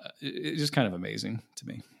 It's just kind of amazing to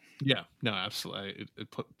me. Yeah, no, absolutely.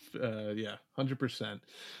 Yeah, 100%.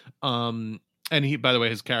 And he, by the way,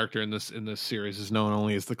 his character in this series is known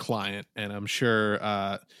only as the Client, and I'm sure,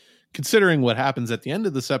 considering what happens at the end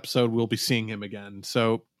of this episode, we'll be seeing him again.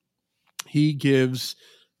 So he gives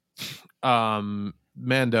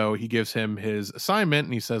Mando, he gives him his assignment,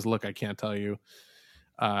 and he says, "Look, I can't tell you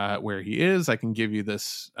where he is. I can give you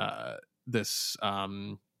this what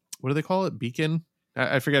do they call it? Beacon."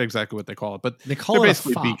 I forget exactly what they call it, but they call it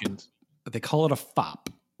basically a fop. beacons. They call it a fop.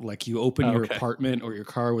 Like you open your apartment or your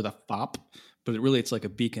car with a fop, but it's like a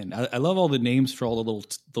beacon. I love all the names for all the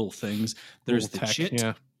little things. There's the tech,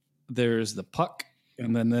 chit, there's the puck,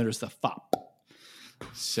 and then there's the fop.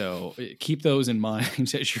 So keep those in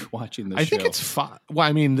mind as you're watching the show. I think it's fob. Well,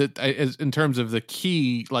 I mean, in terms of the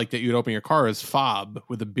key, like that you'd open your car is fob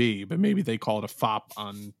with a B, but maybe they call it a fop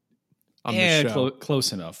on the show.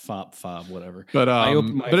 Close enough. Fob, whatever. But I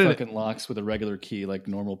open my fucking locks with a regular key, like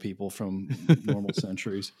normal people from normal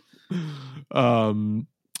centuries.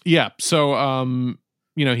 Yeah. So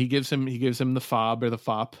he gives him the fob or the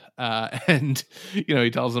fop, and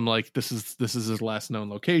he tells him like this is his last known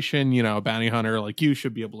location. A bounty hunter like you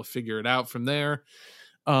should be able to figure it out from there.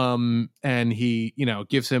 And he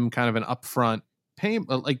gives him kind of an upfront pay,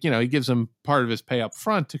 like he gives him part of his pay up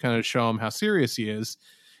front to kind of show him how serious he is,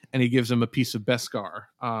 and he gives him a piece of Beskar,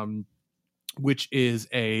 which is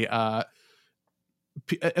a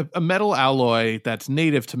metal alloy that's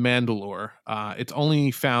native to Mandalore. It's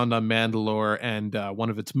only found on Mandalore and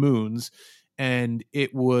one of its moons, and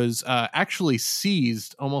it was actually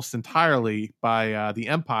seized almost entirely by the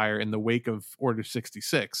Empire in the wake of Order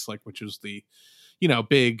 66, which was the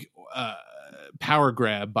big power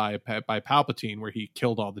grab by Palpatine, where he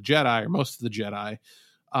killed all the Jedi or most of the Jedi,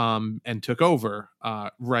 and took over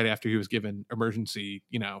right after he was given emergency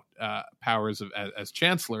powers as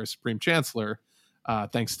Chancellor, Supreme Chancellor.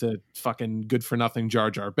 Thanks to fucking good for nothing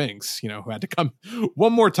Jar Jar Binks, who had to come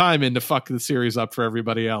one more time in to fuck the series up for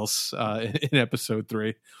everybody else in episode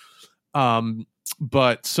 3.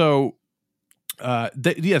 But so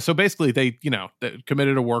so basically they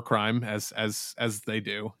committed a war crime as they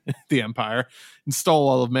do, the Empire, and stole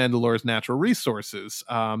all of Mandalore's natural resources.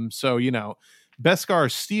 So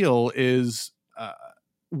Beskar steel is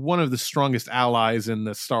one of the strongest allies in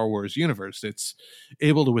the Star Wars universe. It's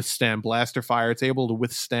able to withstand blaster fire. It's able to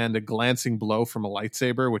withstand a glancing blow from a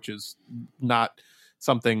lightsaber, which is not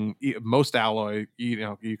something most alloy,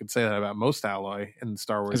 you could say that about most alloy in the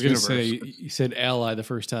Star Wars universe. I was going to say, you said ally the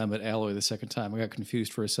first time, but alloy the second time. I got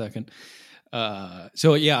confused for a second.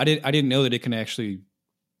 So yeah, I didn't know that it can actually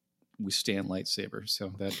withstand lightsaber.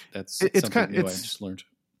 So that's something new I just learned.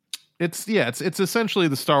 It's essentially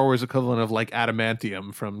the Star Wars equivalent of like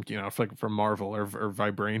adamantium from from Marvel or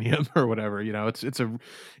vibranium or whatever. It's a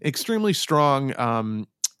extremely strong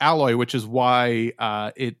alloy, which is why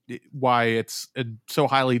it's so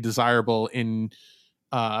highly desirable in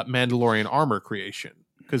Mandalorian armor creation,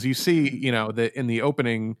 because you see that in the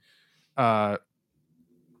opening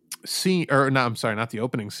scene, or no, I'm sorry, not the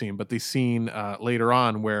opening scene, but the scene later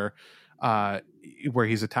on where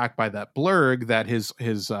he's attacked by that blurg, that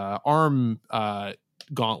his arm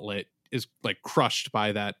gauntlet is like crushed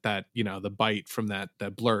by that the bite from that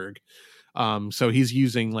blurg. So he's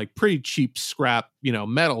using like pretty cheap scrap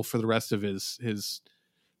metal for the rest of his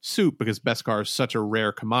suit, because Beskar is such a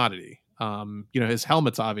rare commodity. His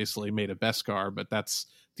helmet's obviously made of Beskar, but that's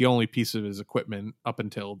the only piece of his equipment up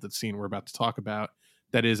until the scene we're about to talk about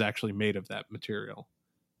that is actually made of that material.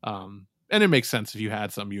 And it makes sense, if you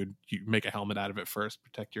had some, you'd make a helmet out of it first,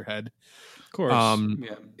 protect your head. Of course.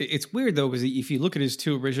 Yeah. It's weird though, because if you look at his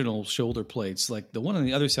 2 original shoulder plates, like the one on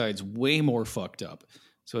the other side's way more fucked up.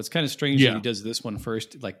 So it's kind of strange that he does this one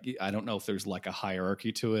first. Like, I don't know if there's like a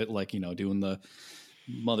hierarchy to it, like, doing the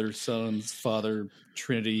mother, son, father,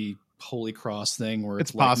 Trinity, Holy Cross thing, where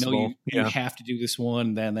it's like, possible. No, you have to do this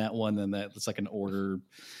one, then that one, then that. It's like an order,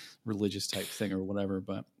 religious type thing or whatever.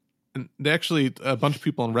 But they actually, a bunch of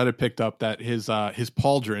people on Reddit picked up that his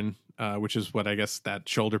pauldron, which is what I guess that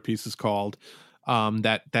shoulder piece is called,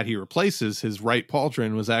 that he replaces, his right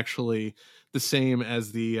pauldron, was actually the same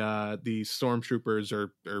as the stormtroopers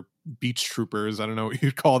or beach troopers, I don't know what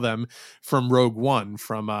you'd call them, from Rogue One,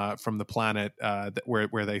 from the planet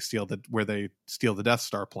where they steal the Death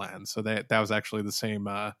Star plan. So that was actually the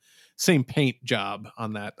same paint job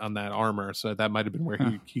on that armor. So that might have been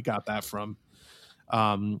where he got that from.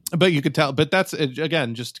 But you could tell, but that's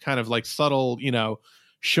again just kind of like subtle,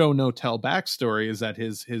 show no tell backstory, is that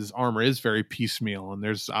his armor is very piecemeal, and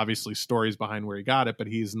there's obviously stories behind where he got it, but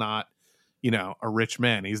he's not a rich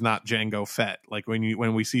man. He's not Jango Fett. Like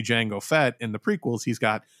when we see Jango Fett in the prequels, he's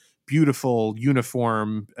got beautiful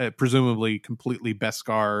uniform, presumably completely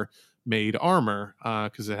Beskar made armor,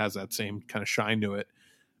 because it has that same kind of shine to it,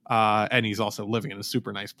 and he's also living in a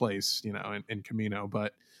super nice place in Camino,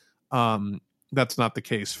 but that's not the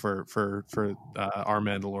case for our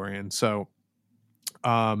Mandalorian. So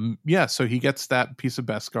so he gets that piece of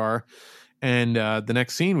Beskar, and the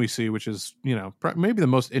next scene we see, which is maybe the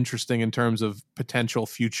most interesting in terms of potential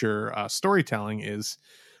future storytelling, is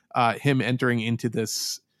him entering into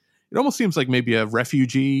this. It almost seems like maybe a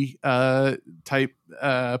refugee type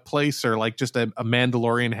place, or like just a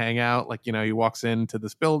Mandalorian hangout. Like, he walks into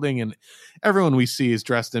this building and everyone we see is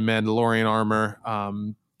dressed in Mandalorian armor.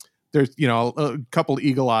 There's, a couple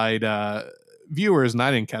eagle-eyed viewers, and I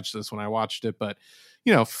didn't catch this when I watched it, but,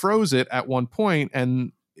 froze it at one point.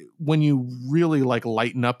 And when you really like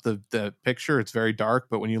lighten up the picture, it's very dark,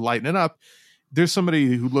 but when you lighten it up, there's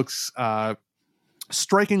somebody who looks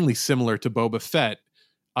strikingly similar to Boba Fett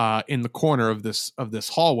in the corner of this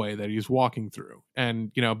hallway that he's walking through.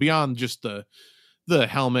 And, beyond just the the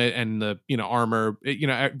helmet and the armor,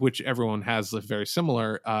 which everyone has very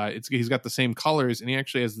similar. He's got the same colors, and he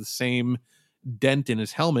actually has the same dent in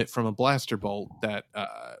his helmet from a blaster bolt that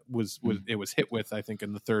was hit with, I think,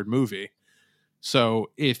 in the third movie.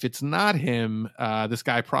 So if it's not him, this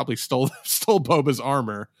guy probably stole Boba's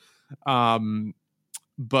armor.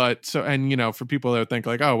 But so, and for people that think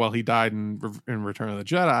like, oh well, he died in Return of the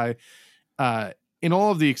Jedi. In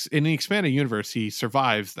all of in the expanded universe, he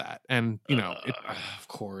survives that, and of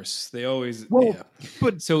course they always. Well, yeah.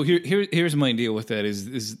 but so here's my deal with that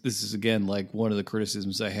is this is again like one of the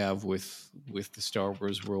criticisms I have with the Star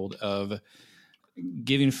Wars world of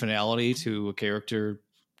giving finality to a character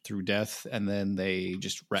through death, and then they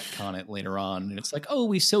just retcon it later on, and it's like, oh,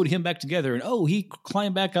 we sewed him back together, and oh, he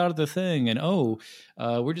climbed back out of the thing, and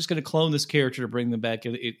we're just going to clone this character to bring them back.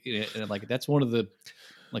 And like that's one of the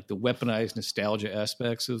the weaponized nostalgia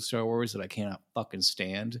aspects of Star Wars that I cannot fucking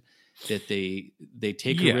stand. That they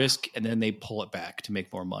take a risk and then they pull it back to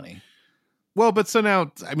make more money. Well, but so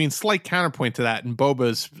now, I mean, slight counterpoint to that in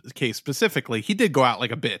Boba's case specifically, he did go out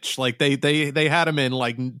like a bitch. Like they had him in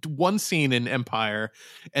like one scene in Empire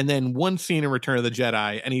and then one scene in Return of the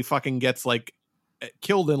Jedi, and he fucking gets like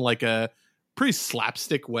killed in like a pretty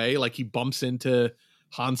slapstick way. Like he bumps into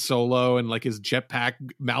Han Solo and like his jetpack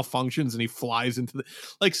malfunctions and he flies into the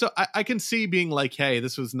so I can see being like, hey,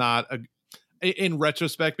 this was not in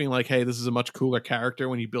retrospect being like, hey, this is a much cooler character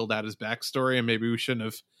when you build out his backstory, and maybe we shouldn't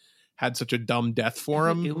have had such a dumb death for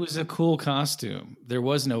him. It was a cool costume. There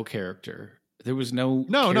was no character. There was no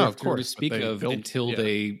of course, to speak of until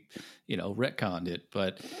they retconned it.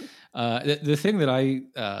 But the thing that I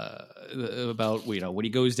about when he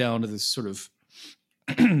goes down to this sort of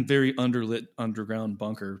very underlit underground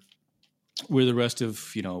bunker where the rest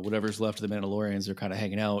of whatever's left of the Mandalorians are kind of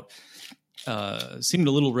hanging out, seemed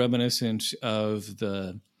a little reminiscent of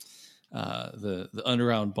the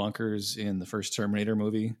underground bunkers in the first Terminator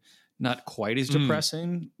movie. Not quite as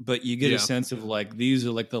depressing, but you get a sense of like these are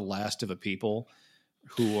like the last of a people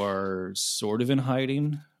who are sort of in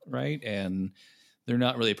hiding, right? And they're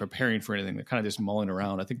not really preparing for anything. They're kind of just mulling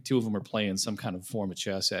around. I think two of them are playing some kind of form of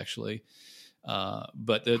chess, actually.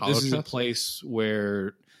 But this is a place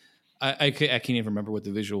where I can't even remember what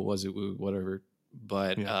the visual was. It was whatever.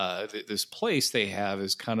 But this place they have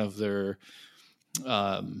is kind of their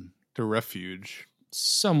refuge.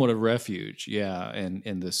 Somewhat of refuge, yeah. And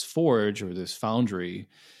in this forge or this foundry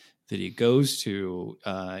that he goes to,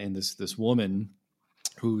 and this woman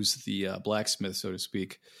who's the blacksmith, so to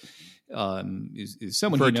speak, is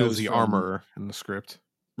someone referred he knows to as the armorer in the script,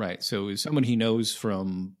 right? So is someone he knows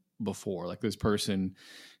from before, like this person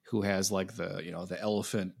who has like the the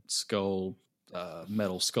elephant skull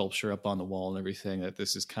metal sculpture up on the wall and everything. That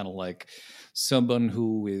this is kind of like someone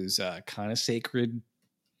who is kind of sacred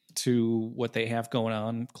to what they have going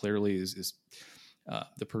on. Clearly is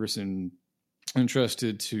the person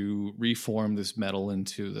entrusted to reform this metal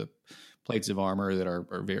into the plates of armor that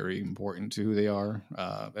are very important to who they are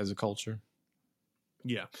as a culture.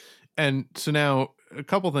 Yeah. And so now a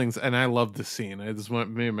couple things, and I love this scene. This is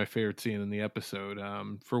maybe my favorite scene in the episode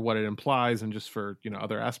for what it implies and just for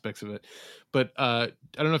other aspects of it. But I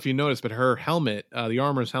don't know if you noticed, but her helmet, the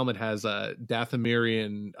armor's helmet, has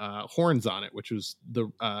Dathomirian horns on it, which was the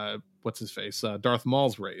what's his face, Darth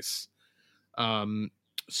Maul's race.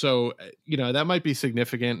 So that might be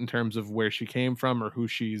significant in terms of where she came from or who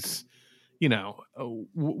she's.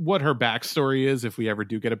 What her backstory is. If we ever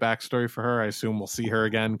do get a backstory for her, I assume we'll see her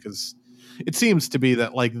again, because it seems to be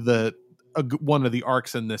that like one of the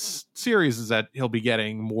arcs in this series is that he'll be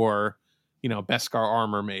getting more, Beskar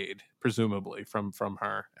armor made, presumably from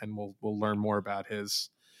her, and we'll learn more about his,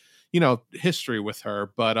 history with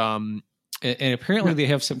her. But and apparently they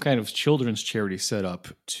have some kind of children's charity set up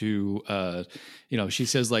to, she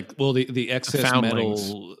says like, well, the excess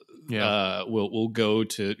metal. Yeah, will go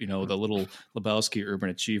to the little Lebowski Urban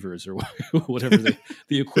Achievers or whatever the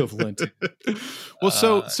equivalent. Well,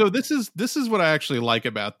 so this is what I actually like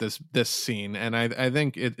about this scene, and I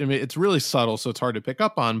think it's really subtle, so it's hard to pick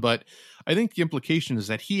up on. But I think the implication is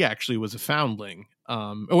that he actually was a foundling.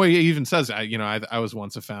 He even says I was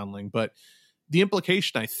once a foundling, but the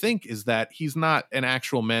implication I think is that he's not an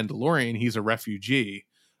actual Mandalorian; he's a refugee.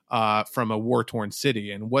 From a war-torn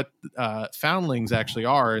city. And what foundlings actually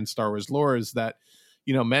are in Star Wars lore is that,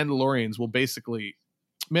 Mandalorians will basically...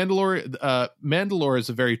 Mandalore is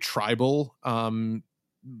a very tribal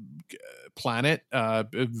planet,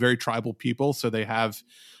 very tribal people. So they have,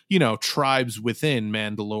 tribes within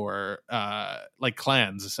Mandalore, like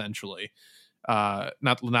clans, essentially.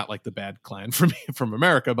 Not like the bad clan from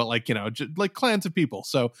America, but like, like clans of people.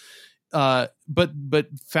 So but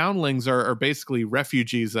foundlings are basically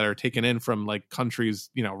refugees that are taken in from like countries,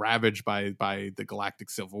 ravaged by the Galactic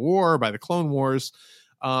Civil War, by the Clone Wars,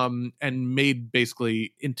 and made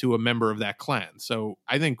basically into a member of that clan. So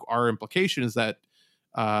I think our implication is that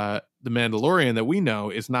the Mandalorian that we know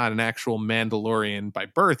is not an actual Mandalorian by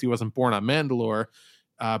birth. He wasn't born on Mandalore,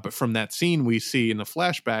 but from that scene we see in the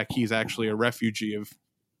flashback, he's actually a refugee of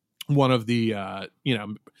one of the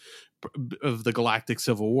of the Galactic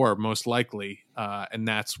Civil War, most likely, and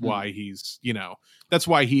that's why that's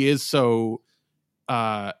why he is so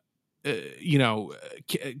that's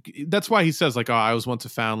why he says like, oh, I was once a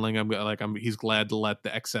foundling, he's glad to let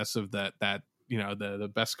the excess of that the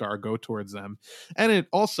Beskar go towards them. And it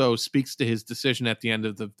also speaks to his decision at the end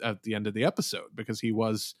of the episode, because he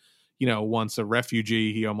was once a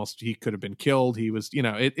refugee. He could have been killed. He was,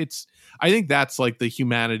 I think that's like the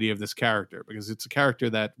humanity of this character, because it's a character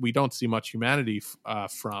that we don't see much humanity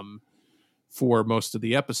from for most of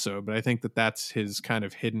the episode. But I think that's his kind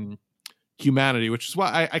of hidden humanity, which is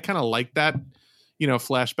why I kind of like that,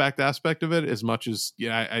 flashback aspect of it, as much as,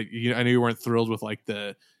 I know you weren't thrilled with like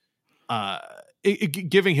the,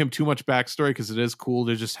 giving him too much backstory, because it is cool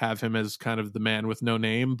to just have him as kind of the man with no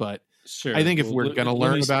name. But sure, I think if we're going to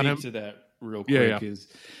learn about him, to that real quick, is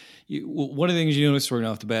one of the things you notice right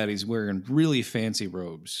off the bat, he's wearing really fancy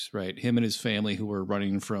robes, right? Him and his family, who were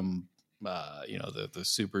running from the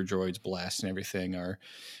super droids blast and everything, are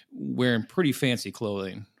wearing pretty fancy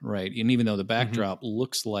clothing, right? And even though the backdrop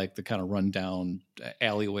looks like the kind of rundown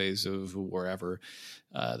alleyways of wherever,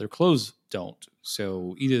 their clothes don't.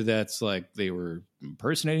 So either that's like they were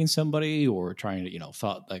impersonating somebody, or trying to,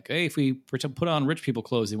 thought like, hey, if we put on rich people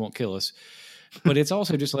clothes, they won't kill us. But it's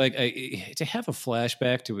also just like to have a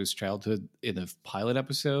flashback to his childhood in the pilot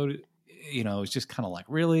episode, it's just kind of like,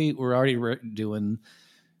 really, we're already doing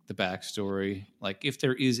the backstory. Like, if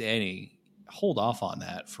there is any, hold off on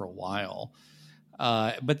that for a while.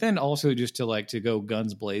 But then also just to go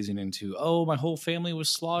guns blazing into, oh, my whole family was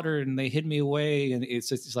slaughtered and they hid me away. And it's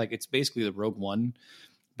basically the Rogue One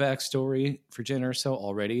backstory for Jen Erso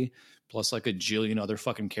already, plus like a jillion other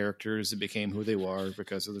fucking characters that became who they were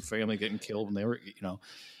because of the family getting killed when they were,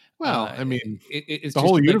 Well, I mean, it's the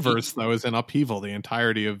whole universe though is in upheaval. The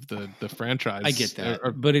entirety of the franchise. I get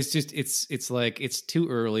that, but it's just it's like it's too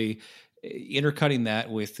early. Intercutting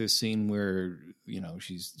that with the scene where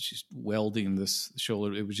she's welding this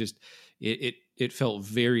shoulder, it was just it felt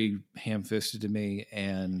very ham-fisted to me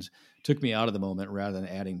and took me out of the moment rather than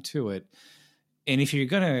adding to it. And if you're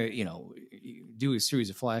gonna do a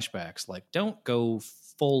series of flashbacks, like, don't go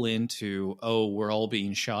full into, oh, we're all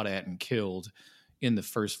being shot at and killed in the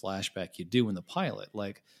first flashback you do in the pilot.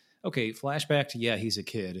 Like, okay, flashback to, yeah, he's a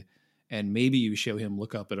kid, and maybe you show him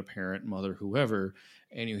look up at a parent, mother, whoever,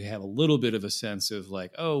 and you have a little bit of a sense of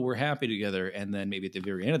like, oh, we're happy together. And then maybe at the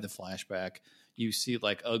very end of the flashback, you see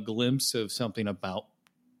like a glimpse of something about,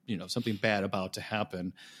 something bad about to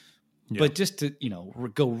happen. Yeah. But just to,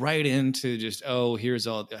 go right into just, oh, here's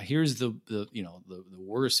the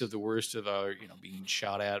worst of the worst of our, being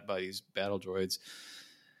shot at by these battle droids.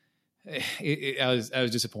 I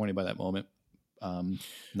was disappointed by that moment.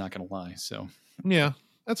 Not gonna lie. So yeah,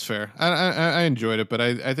 that's fair. I enjoyed it, but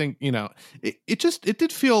I think it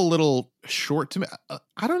did feel a little short to me.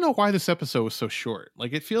 I don't know why this episode was so short.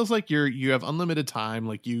 Like, it feels like you have unlimited time.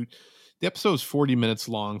 Like, the episode is 40 minutes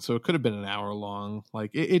long, so it could have been an hour long.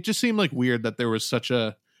 Like, it just seemed like weird that there was such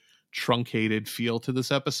a truncated feel to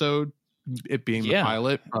this episode, it being the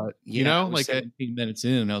pilot. But like 17 minutes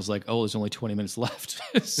in, and I was like, oh, there's only 20 minutes left.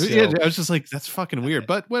 So, yeah, I was just like, that's fucking weird.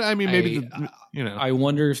 But I mean, maybe I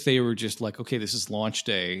wonder if they were just like, okay, this is launch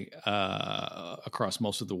day across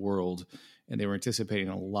most of the world, and they were anticipating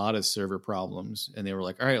a lot of server problems, and they were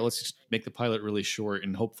like, all right, let's just make the pilot really short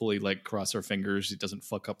and hopefully like cross our fingers it doesn't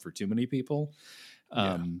fuck up for too many people.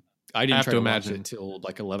 I didn't try to imagine it until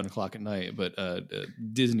like 11 o'clock at night, but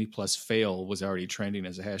Disney Plus fail was already trending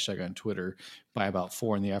as a hashtag on Twitter by about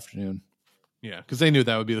 4 p.m. Yeah, because they knew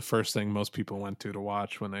that would be the first thing most people went to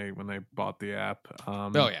watch when they bought the app.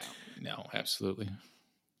 Oh yeah, no, absolutely.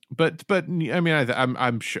 But I mean,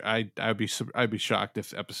 I'm sure I'd be shocked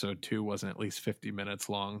if episode 2 wasn't at least 50 minutes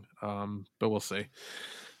long. But we'll see.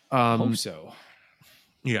 Hope so.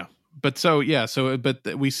 Yeah. But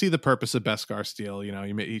we see the purpose of Beskar steel.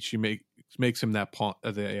 She makes him that pawn,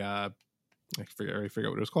 I forget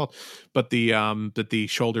what it was called, but the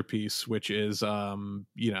shoulder piece, which is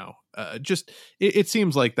just it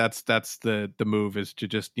seems like that's the move, is to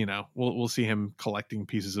just we'll see him collecting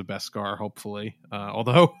pieces of Beskar, hopefully.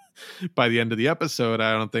 Although by the end of the episode,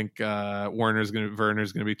 I don't think Werner's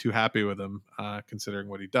gonna be too happy with him, considering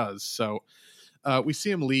what he does. So. we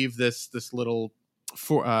see him leave this little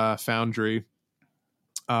foundry.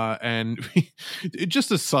 And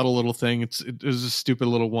just a subtle little thing. It was a stupid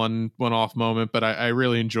little one-off moment, but I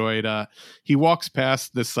really enjoyed. He walks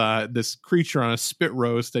past this creature on a spit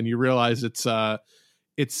roast, and you realize it's the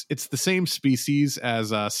same species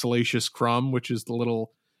as Salacious Crumb, which is the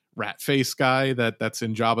little rat face guy that's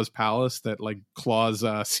in Jabba's palace that like claws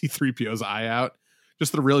C-3PO's eye out.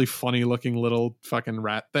 Just a really funny looking little fucking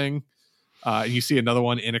rat thing. And you see another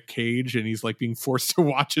one in a cage, and he's like being forced to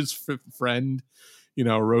watch his friend,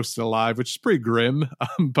 roasted alive, which is pretty grim.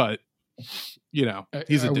 But he's a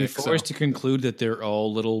dick. Are we forced to conclude that they're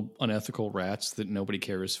all little unethical rats that nobody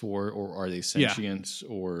cares for, or are they sentient? Yeah.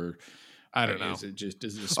 Or I don't know.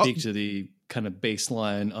 Does it speak to the kind of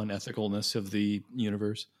baseline unethicalness of the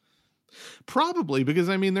universe? Probably, because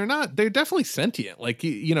I mean they're definitely sentient. Like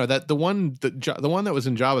that the one that was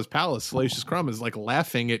in Jabba's palace, Salacious Crumb, is like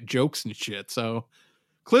laughing at jokes and shit. So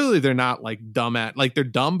clearly they're not like they're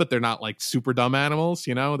dumb, but they're not like super dumb animals.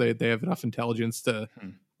 They have enough intelligence to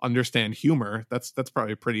understand humor. That's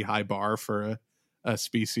probably a pretty high bar for a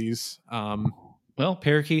species. Well,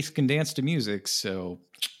 parakeets can dance to music, so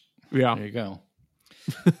yeah, there you go.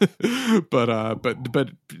 but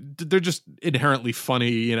they're just inherently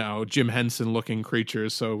funny, Jim Henson looking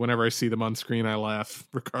creatures. So whenever I see them on screen, I laugh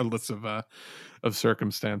regardless of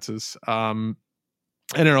circumstances. And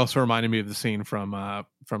it also reminded me of the scene from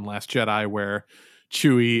Last Jedi where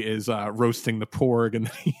Chewie is roasting the porg, and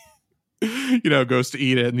then he goes to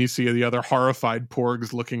eat it, and you see the other horrified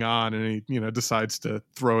porgs looking on, and he decides to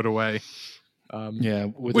throw it away.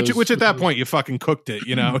 Which at that point you fucking cooked it.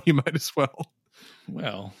 You might as well.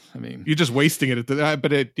 Well, I mean, you're just wasting it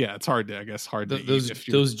but it's hard to eat.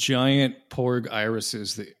 Those giant porg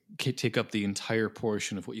irises that take up the entire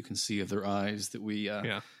portion of what you can see of their eyes that we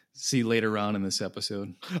see later on in this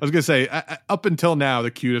episode. I was gonna say, up until now,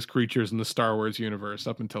 the cutest creatures in the Star Wars universe.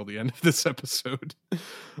 Up until the end of this episode,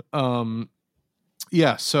 So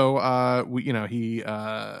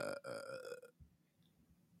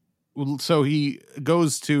so he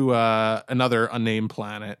goes to another unnamed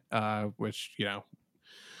planet, which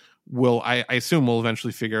I assume we'll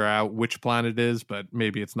eventually figure out which planet it is, but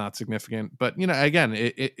maybe it's not significant. But again,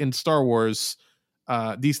 in Star Wars,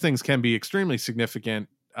 these things can be extremely significant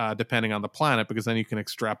depending on the planet, because then you can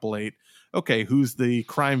extrapolate. Okay, who's the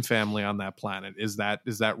crime family on that planet? Is that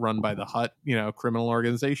run by the Hutt, criminal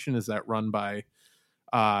organization? Is that run by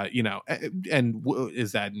and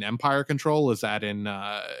is that in Empire control? Is that in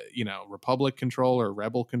Republic control or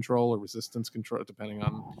Rebel control or Resistance control, depending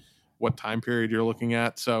on what time period you're looking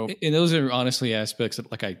at? So, and those are honestly aspects that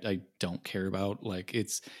like I don't care about. Like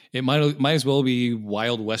it might as well be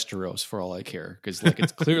wild Westeros for all I care, because like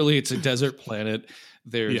it's clearly it's a desert planet.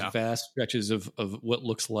 There's vast stretches of what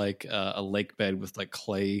looks like a lake bed with like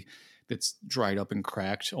clay that's dried up and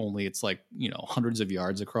cracked, only it's like, hundreds of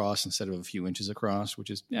yards across instead of a few inches across, which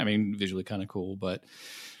is, visually kind of cool. But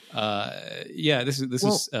this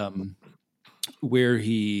is where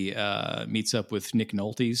he meets up with Nick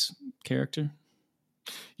Nolte's character.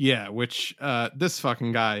 Yeah, which this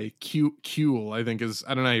fucking guy, Kuiil, I think is,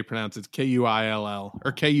 I don't know how you pronounce it, Kuill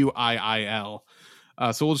or Kuiil.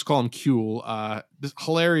 So we'll just call him Kuiil. This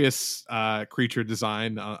hilarious creature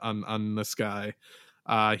design on this guy.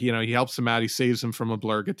 He helps him out. He saves him from a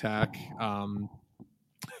blurg attack.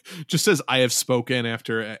 Just says, "I have spoken"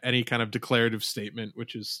 after any kind of declarative statement,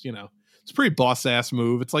 which is, it's a pretty boss ass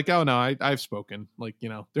move. It's like, oh no, I've spoken. Like,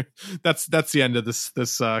 that's the end of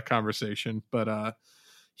this conversation. But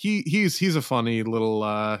he's a funny little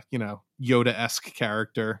Yoda-esque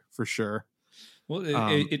character for sure. Well,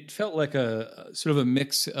 it felt like a sort of a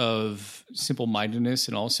mix of simple-mindedness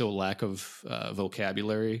and also lack of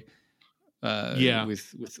vocabulary.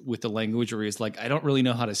 With the language, where he's like, I don't really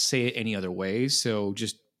know how to say it any other way, so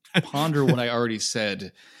just ponder what I already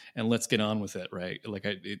said and let's get on with it, right? Like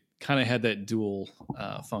it kind of had that dual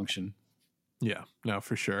function. Yeah, no,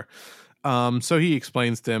 for sure. So he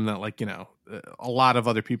explains to him that, like, a lot of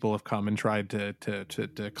other people have come and tried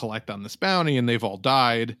to collect on this bounty, and they've all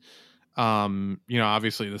died.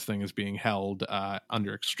 Obviously this thing is being held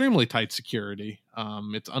under extremely tight security.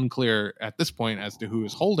 It's unclear at this point as to who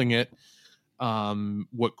is holding it,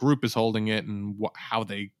 what group is holding it, and how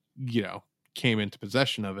they came into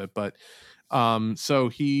possession of it. But so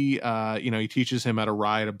he he teaches him how to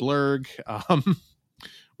ride a blurg,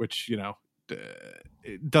 which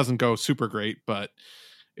it doesn't go super great, but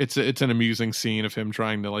it's an amusing scene of him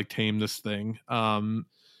trying to like tame this thing.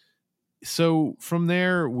 So from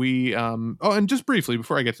there we and just briefly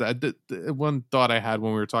before I get to that, the one thought I had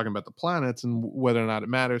when we were talking about the planets and whether or not it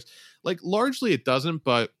matters, like largely it doesn't,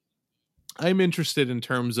 but I'm interested in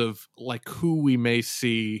terms of like who we may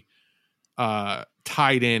see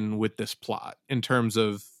tied in with this plot in terms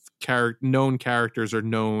of known characters or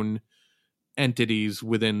known entities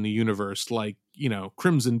within the universe. Like, you know,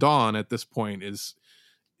 Crimson Dawn at this point is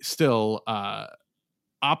still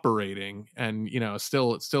operating, and you know,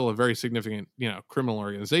 still a very significant, you know, criminal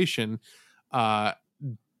organization. I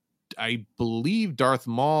believe Darth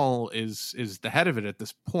Maul is the head of it at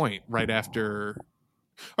this point, right after.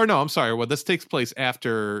 Or no, I'm sorry. Well, this takes place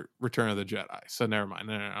after Return of the Jedi, so never mind.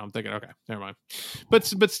 No, I'm thinking, okay, never mind. But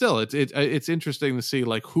still, it's interesting to see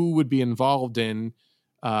like who would be involved in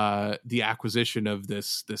the acquisition of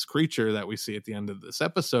this creature that we see at the end of this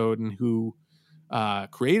episode, and who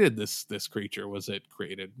created this creature. Was it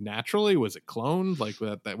created naturally? Was it cloned? Like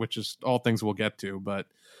that, which is all things we'll get to. But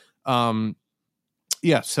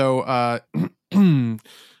yeah, so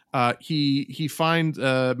he finds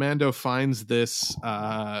Mando finds this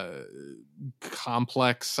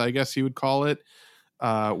complex, I guess you would call it,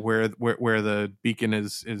 where the beacon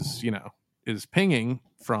is you know, is pinging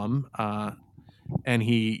from, and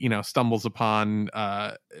he, you know, stumbles upon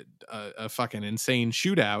a fucking insane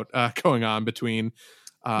shootout going on between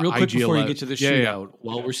real quick IG-11. before you get to the shootout, yeah.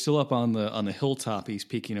 while we're still up on the hilltop he's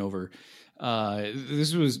peeking over.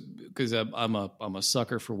 This was because I'm a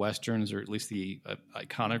sucker for westerns, or at least the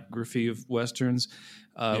iconography of westerns.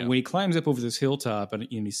 When he climbs up over this hilltop and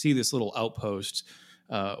you see this little outpost,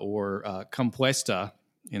 or compuesta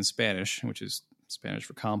in Spanish, which is Spanish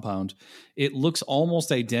for compound, it looks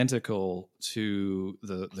almost identical to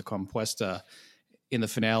the compuesta in the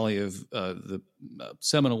finale of the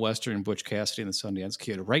seminal Western Butch Cassidy and the Sundance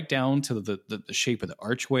Kid, right down to the shape of the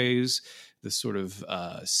archways, the sort of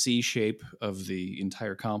C shape of the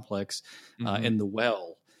entire complex, and the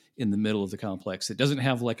well in the middle of the complex. It doesn't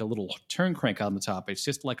have like a little turn crank on the top. It's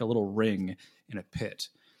just like a little ring in a pit.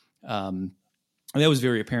 And that was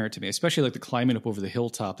very apparent to me, especially like the climbing up over the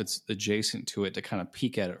hilltop that's adjacent to it to kind of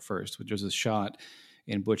peek at it first, which was a shot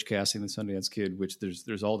in Butch Cassidy and the Sundance Kid, which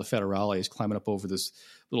there's all the federales climbing up over this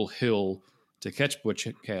little hill to catch Butch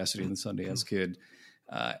Cassidy and the Sundance Kid.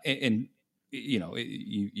 And you know,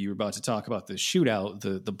 you were about to talk about the shootout,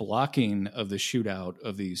 the blocking of the shootout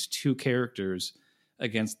of these two characters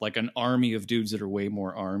against like an army of dudes that are way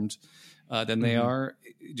more armed than they are.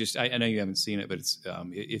 Just, I know you haven't seen it, but it's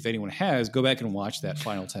if anyone has, go back and watch that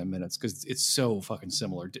final 10 minutes because it's so fucking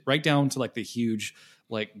similar, right down to like the huge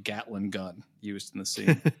like Gatling gun used in the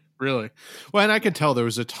scene. Really? Well, and I could tell there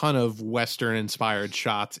was a ton of Western inspired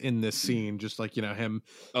shots in this scene, just like, you know, him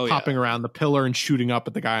hopping around the pillar and shooting up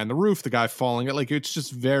at the guy on the roof, the guy falling. Like, it's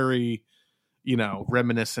just very, you know,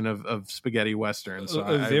 reminiscent of spaghetti Western. So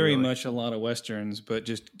very much a lot of Westerns, but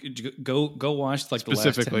just go watch like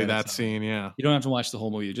specifically the last 10 minutes that scene. Yeah. You don't have to watch the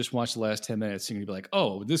whole movie. You just watch the last 10 minutes and you'll be like,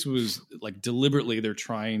 oh, this was like deliberately they're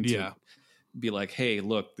trying to be like, hey,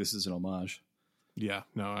 look, this is an homage. Yeah,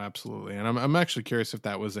 no, absolutely. And I'm actually curious if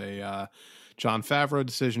that was a Jon Favreau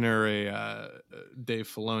decision or a Dave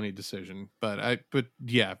Filoni decision. But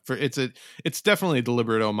yeah, it's definitely a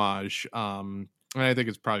deliberate homage. And I think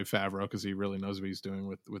it's probably Favreau because he really knows what he's doing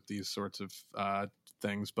with these sorts of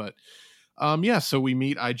things. But yeah, so we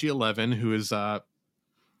meet IG-11, who is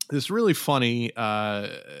this really funny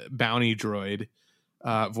bounty droid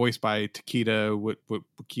voiced by Taika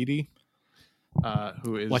Waititi,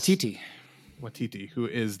 who is Waititi, who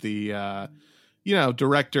is the you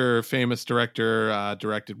know, famous director,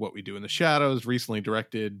 directed What We Do in the Shadows, recently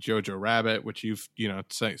directed Jojo Rabbit, which you've, you know,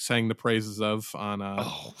 sang the praises of on our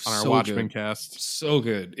Watchmen cast. So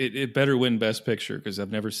good. It better win Best Picture because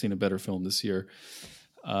I've never seen a better film this year.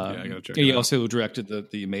 I gotta check he also directed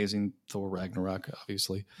the amazing Thor Ragnarok,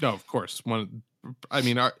 obviously. No, of course.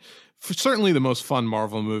 Certainly the most fun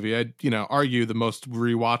Marvel movie. I'd, you know, argue the most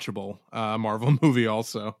rewatchable Marvel movie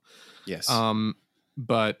also. Yes.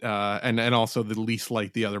 But and also the least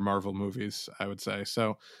like the other Marvel movies, I would say.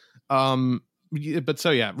 So but so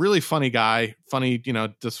yeah, really funny guy, funny, you know,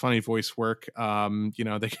 does funny voice work. You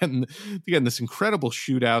know, they get this incredible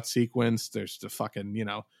shootout sequence. There's the fucking, you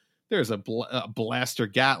know, there's a blaster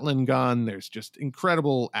Gatling gun. There's just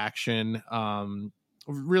incredible action.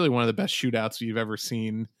 Really one of the best shootouts you've ever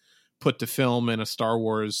seen put to film in a Star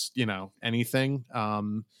Wars, you know, anything.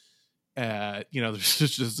 You know, there's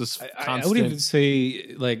just this constant... I would even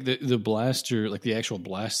say like the blaster, like the actual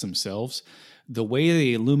blasts themselves, the way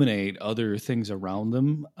they illuminate other things around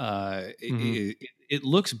them, it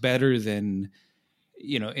looks better than,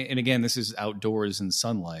 you know, and again, this is outdoors in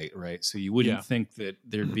sunlight, right? So you wouldn't think that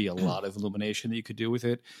there'd be a lot of illumination that you could do with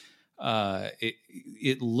it.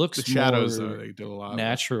 It looks the shadows, more though, they do a lot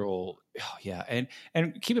natural Oh, yeah,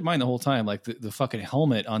 and keep in mind the whole time, like the fucking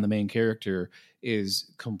helmet on the main character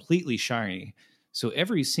is completely shiny. So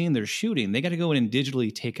every scene they're shooting, they got to go in and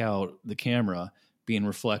digitally take out the camera being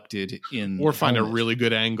reflected in Or the find a helmet. really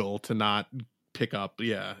good angle to not pick up.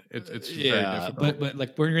 Yeah, it's very difficult. but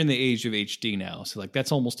like we're in the age of HD now, so like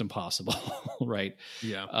that's almost impossible, right?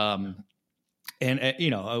 Yeah. And you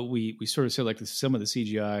know, we sort of said like some of the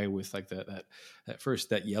CGI with like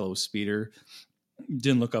that yellow speeder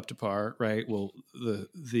didn't look up to par, right? Well,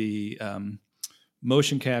 the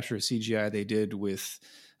motion capture CGI they did with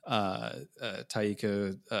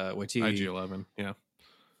Taika Waititi IG-11, yeah.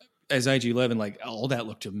 as IG-11, like all that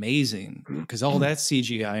looked amazing because all that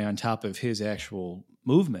CGI on top of his actual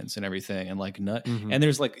movements and everything, and like and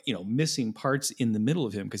there's like, you know, missing parts in the middle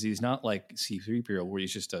of him because he's not like C-3PO where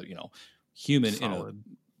he's just a, you know, human in a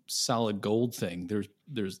solid gold thing.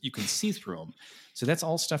 There's you can see through him. So that's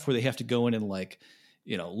all stuff where they have to go in and like,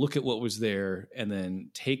 you know, look at what was there and then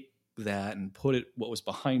take that and put it what was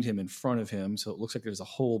behind him in front of him, so it looks like there's a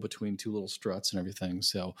hole between two little struts and everything.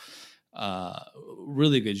 So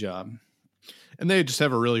really good job. And they just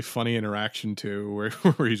have a really funny interaction too,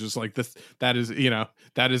 where he's just like, that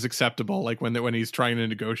is acceptable. Like when he's trying to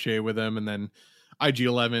negotiate with him, and then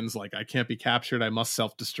IG-11's like, I can't be captured, I must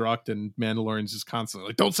self-destruct, and Mandalorian's just constantly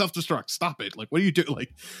like, don't self-destruct, stop it. Like, what do you do?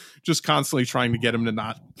 Like, just constantly trying to get him to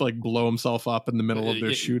not like blow himself up in the middle of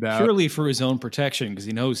their shootout. Purely for his own protection, because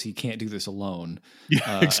he knows he can't do this alone.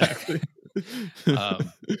 Yeah, exactly.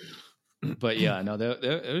 But yeah, no,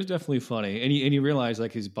 it was definitely funny. And you realize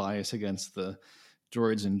like his bias against the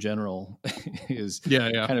droids in general is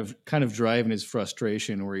kind of driving his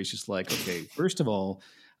frustration, where he's just like, okay, first of all,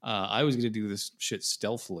 I was going to do this shit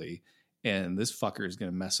stealthily, and this fucker is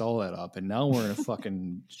going to mess all that up. And now we're in a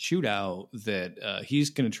fucking shootout that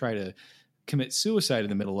he's going to try to commit suicide in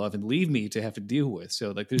the middle of and leave me to have to deal with.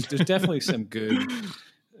 So like, there's definitely some good,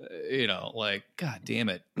 you know, like, God damn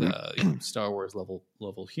it, Star Wars level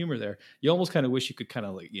humor there. You almost kind of wish you could kind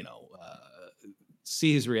of like, you know,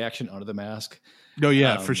 see his reaction under the mask. No,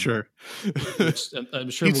 yeah, for sure. Which I'm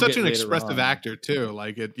sure he's such an expressive actor too.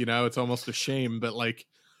 Like it, you know, it's almost a shame, but like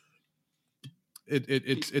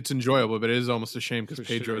it's enjoyable, but it is almost a shame because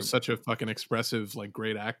Pedro is such a fucking expressive, like,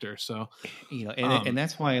 great actor. So, you know, and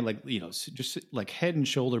that's why, like, you know, just like head and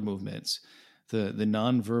shoulder movements, the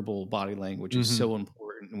nonverbal body language is so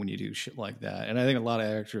important when you do shit like that. And I think a lot of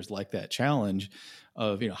actors like that challenge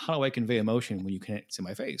of, you know, how do I convey emotion when you can't see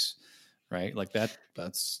my face? Right, like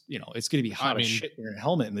that's, you know, it's going to be hot as shit wearing a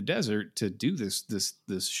helmet in the desert to do this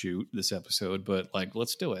episode, but like,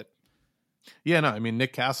 let's do it. Yeah, no, I mean,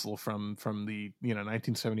 Nick Castle from the, you know,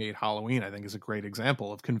 1978 Halloween, I think, is a great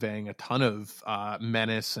example of conveying a ton of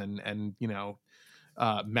menace and you know,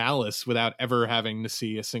 malice without ever having to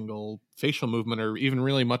see a single facial movement or even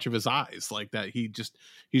really much of his eyes. Like that, he just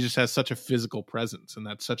has such a physical presence, and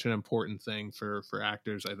that's such an important thing for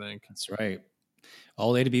actors, I think. That's right.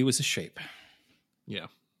 All they had to be was a shape. Yeah.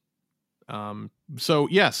 So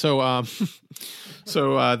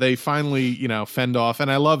they finally, you know, fend off, and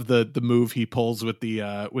I love the move he pulls with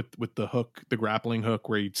the with the hook, the grappling hook,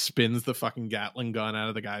 where he spins the fucking Gatling gun out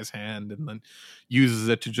of the guy's hand and then uses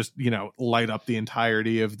it to just, you know, light up the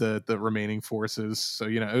entirety of the remaining forces. So,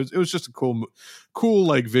 you know, it was just a cool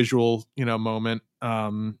like visual, you know, moment.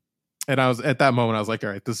 And I was at that moment, I was like, all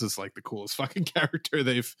right, this is like the coolest fucking character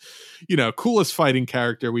coolest fighting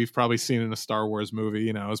character we've probably seen in a Star Wars movie.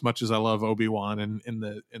 You know, as much as I love Obi-Wan in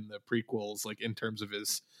the prequels, like in terms of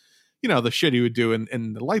his, you know, the shit he would do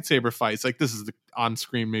in the lightsaber fights, like this is the on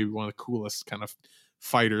screen, maybe one of the coolest kind of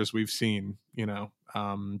fighters we've seen, you know.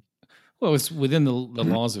 Well, it's within the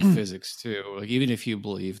laws of physics too. Like, even if you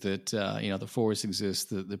believe that you know, the Force exists,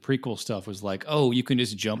 the prequel stuff was like, oh, you can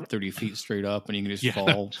just jump 30 feet straight up and you can just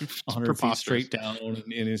fall 100 feet straight down, and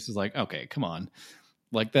it's just like, okay, come on,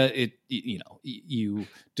 like that.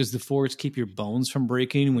 Does the Force keep your bones from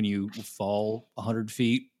breaking when you fall 100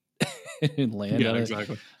 feet and land? Yeah,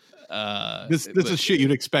 exactly. This is shit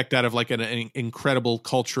you'd expect out of like an incredible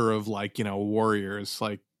culture of, like, you know, warriors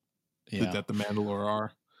like that the Mandalore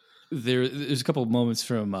are. There's a couple of moments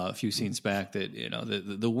from a few scenes back that, you know,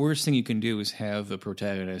 the worst thing you can do is have a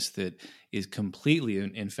protagonist that is completely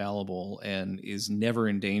infallible and is never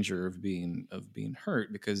in danger of being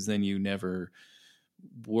hurt, because then you never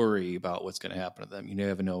worry about what's going to happen to them. You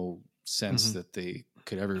have no sense that they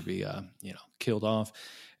could ever be killed off.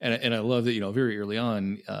 And I love that, you know, very early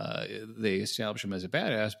on they establish him as a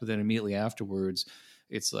badass, but then immediately afterwards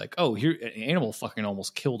it's like, oh, here, an animal fucking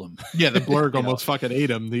almost killed him. Yeah, the blurg almost fucking ate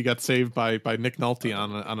him. He got saved by Nick Nolte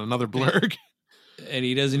on another blurg. And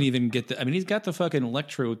he doesn't even get the. I mean, he's got the fucking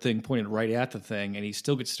electrode thing pointed right at the thing, and he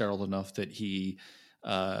still gets startled enough that he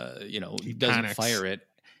doesn't panics. fire it,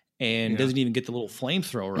 and doesn't even get the little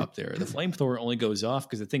flamethrower up there. The flamethrower only goes off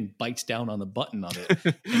because the thing bites down on the button of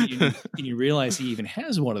it, and you realize he even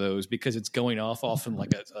has one of those because it's going off in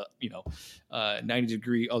like a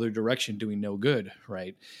 90-degree other direction, doing no good,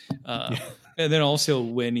 right? And then also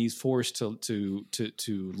when he's forced to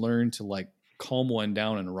learn to like calm one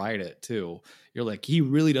down and ride it too. You're like, he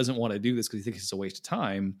really doesn't want to do this because he thinks it's a waste of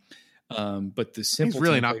time. But the simple, he's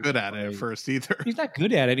really not good at it at first either. He's not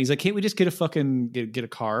good at it. He's like, can't we just get a fucking get a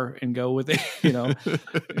car and go with it?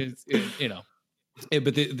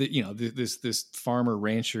 But this farmer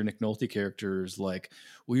rancher Nick Nolte character is like,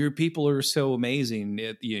 well, your people are so amazing.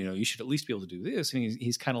 You should at least be able to do this. And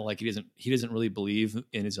he's kind of like, he doesn't really believe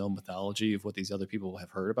in his own mythology of what these other people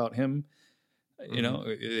have heard about him.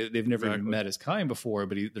 They've never even met his kind before,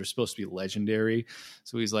 but they're supposed to be legendary.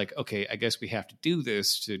 So he's like, okay, I guess we have to do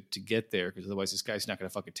this to get there, because otherwise this guy's not going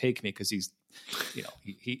to fucking take me, because he's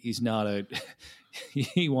not a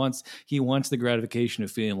he wants the gratification of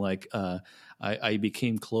feeling like I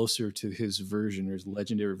became closer to his version, or his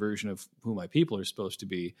legendary version of who my people are supposed to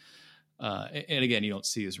be. And again, you don't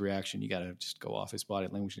see his reaction. You got to just go off his body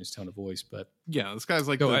language and his tone of voice. But yeah, this guy's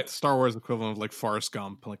like the Star Wars equivalent of like Forrest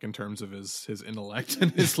Gump, like in terms of his intellect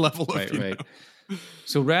and his level of right.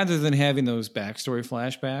 So rather than having those backstory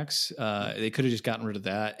flashbacks, they could have just gotten rid of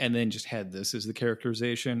that and then just had this as the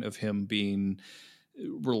characterization of him being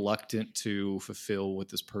reluctant to fulfill what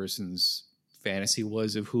this person's fantasy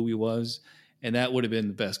was of who he was, and that would have been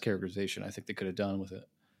the best characterization I think they could have done with it.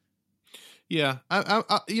 Yeah,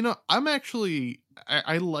 I'm actually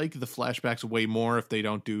I like the flashbacks way more if they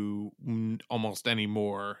don't do almost any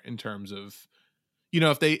more in terms of,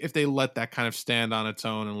 if they let that kind of stand on its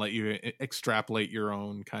own and let you extrapolate your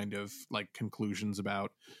own kind of like conclusions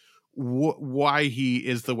about why he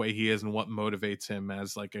is the way he is and what motivates him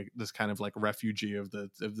as like this kind of like refugee of the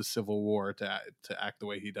Civil War to act the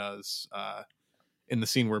way he does in the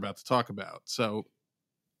scene we're about to talk about. So.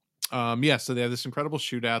 So they have this incredible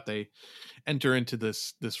shootout. They enter into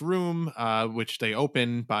this room, which they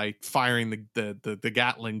open by firing the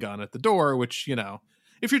Gatling gun at the door, which,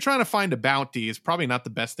 if you're trying to find a bounty, is probably not the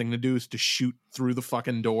best thing to do, is to shoot through the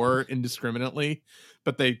fucking door indiscriminately.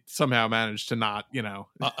 But they somehow managed to not,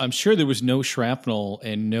 I'm sure there was no shrapnel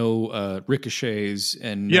and no ricochets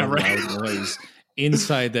and no loud noise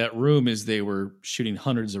inside that room as they were shooting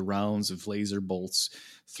hundreds of rounds of laser bolts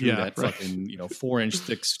through that fucking 4-inch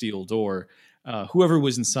thick steel door. Whoever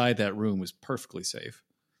was inside that room was perfectly safe.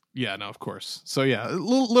 Yeah, no, of course. So yeah, a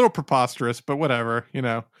little preposterous, but whatever.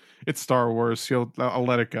 It's Star Wars. I'll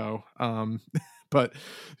let it go. But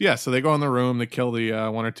yeah, so they go in the room, they kill the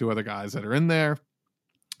one or two other guys that are in there,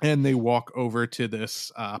 and they walk over to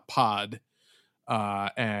this pod.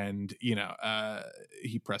 And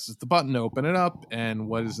he presses the button to open it up, and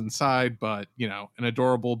what is inside but an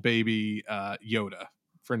adorable baby Yoda,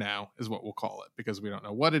 for now, is what we'll call it, because we don't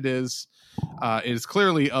know what it is. It is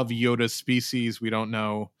clearly of Yoda's species. We don't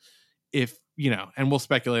know if and we'll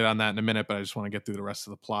speculate on that in a minute, but I just want to get through the rest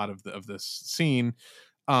of the plot of this scene.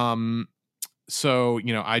 So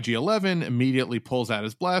IG-11 immediately pulls out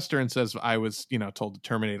his blaster and says, I was told to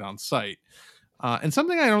terminate on sight. And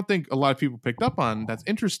something I don't think a lot of people picked up on that's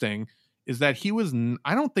interesting is that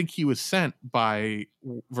I don't think he was sent by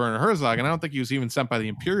Werner Herzog, and I don't think he was even sent by the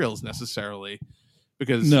Imperials necessarily.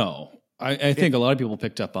 Because I think a lot of people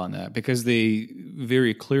picked up on that, because they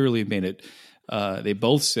very clearly made it. They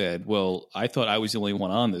both said, well, I thought I was the only one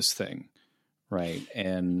on this thing, right?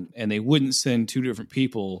 And they wouldn't send two different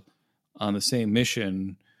people on the same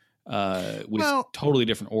mission with totally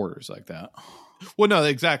different orders like that. Well, no,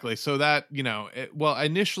 exactly. So that,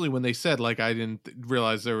 initially when they said, like, I didn't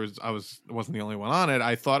realize I wasn't the only one on it,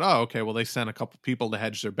 I thought, oh, okay, well, they sent a couple people to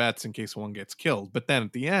hedge their bets in case one gets killed. But then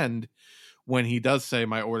at the end, when he does say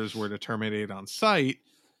my orders were to terminate on sight,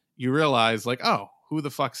 you realize, like, oh, who the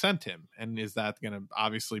fuck sent him? And is that going to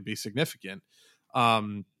obviously be significant?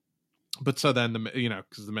 But so then,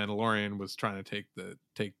 because the Mandalorian was trying to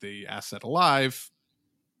take the asset alive,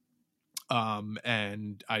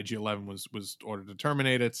 and IG-11 was ordered to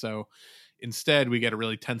terminate it. So instead, we get a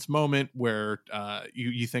really tense moment where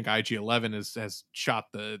you think IG-11 has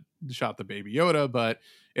shot the baby Yoda, but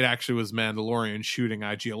it actually was Mandalorian shooting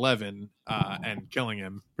IG-11 and killing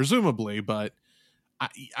him, presumably. But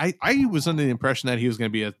I was under the impression that he was going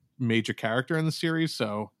to be a major character in the series.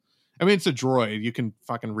 So, I mean, it's a droid. You can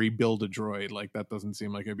fucking rebuild a droid. Like, that doesn't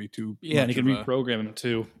seem like it'd be too. Yeah, and you can reprogram him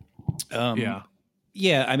too.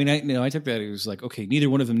 Yeah, I mean, I took that. It was like, okay, neither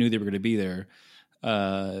one of them knew they were going to be there.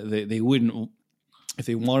 They wouldn't if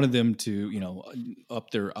they wanted them to,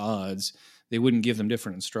 up their odds, they wouldn't give them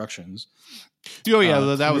different instructions. Oh yeah,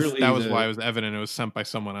 that was Clearly why it was evident it was sent by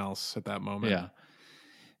someone else at that moment. Yeah.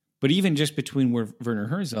 But even just between Werner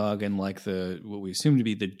Herzog and like what we assume to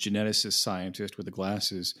be the geneticist scientist with the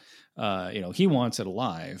glasses, he wants it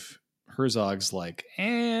alive. Herzog's like,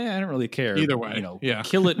 I don't really care. Either way,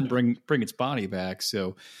 kill it and bring its body back.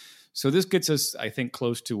 So this gets us, I think,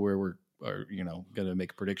 close to where we're going to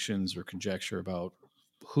make predictions or conjecture about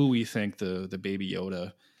who we think the Baby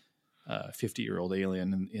Yoda, 50-year-old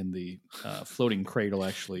alien in the floating cradle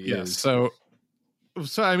actually is. So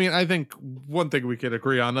I mean, I think one thing we could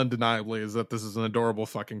agree on undeniably is that this is an adorable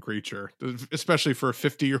fucking creature, especially for a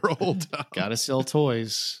 50-year-old. Gotta sell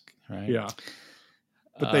toys, right? Yeah.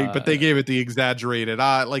 But they gave it the exaggerated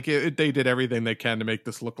they did everything they can to make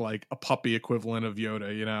this look like a puppy equivalent of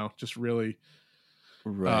Yoda, just really.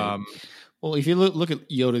 Right. Well, if you look at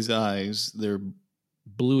Yoda's eyes, they're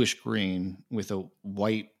bluish green with a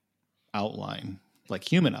white outline, like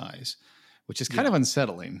human eyes, which is kind of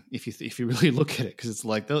unsettling if you really look at it, because it's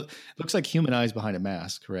like it looks like human eyes behind a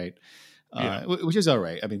mask, right? Which is all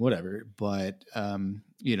right. I mean, whatever. But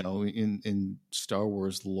in Star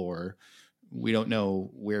Wars lore, we don't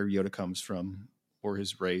know where Yoda comes from or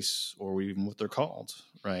his race or even what they're called,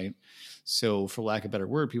 right? So, for lack of a better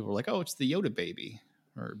word, people are like, "Oh, it's the Yoda baby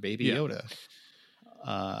or Baby Yoda,"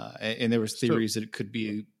 and there was theories that it could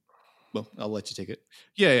be. Well, I'll let you take it.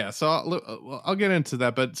 Yeah. So I'll get into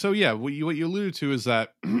that. But so what you alluded to is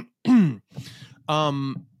that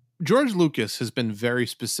George Lucas has been very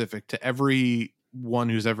specific to everyone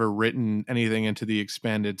who's ever written anything into the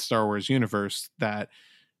expanded Star Wars universe that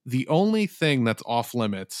the only thing that's off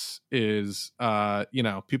limits is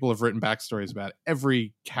people have written backstories about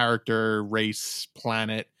every character, race,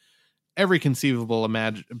 planet, every conceivable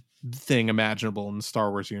thing imaginable in the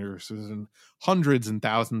Star Wars universes, and hundreds and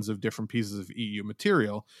thousands of different pieces of EU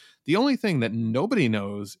material. The only thing that nobody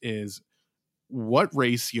knows is what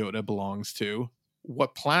race Yoda belongs to,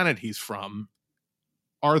 what planet he's from.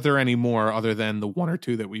 Are there any more other than the one or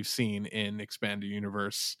two that we've seen in expanded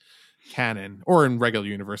universe canon, or in regular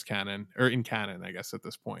universe canon, or in canon, I guess, at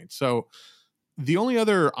this point? So the only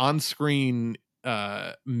other on-screen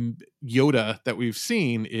Yoda that we've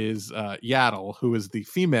seen is Yaddle, who is the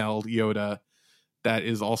female Yoda that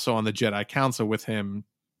is also on the Jedi Council with him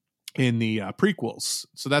in the prequels.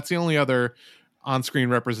 So that's the only other on-screen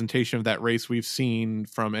representation of that race we've seen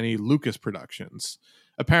from any Lucas productions.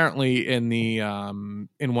 Apparently in the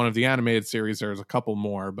in one of the animated series there's a couple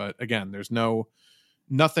more, but again, there's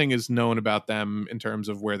nothing is known about them in terms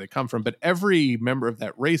of where they come from. But every member of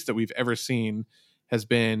that race that we've ever seen has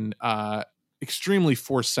been extremely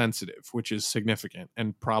force sensitive, which is significant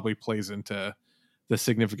and probably plays into the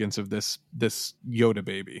significance of this Yoda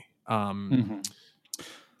baby.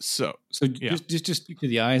 So just speak to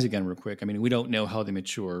the eyes again real quick. I mean, we don't know how they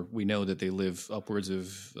mature. We know that they live upwards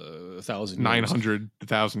of 1,000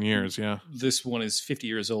 900,000 years. Yeah. This one is 50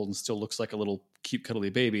 years old and still looks like a little cute cuddly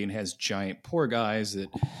baby and has giant porg eyes that,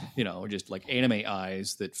 are just like anime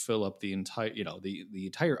eyes that fill up the entire, the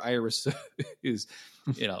entire iris is,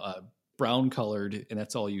 brown colored, and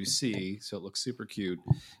that's all you see. So it looks super cute.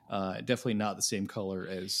 Definitely not the same color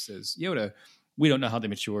as Yoda. We don't know how they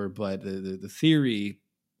mature, but the theory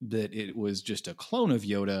that it was just a clone of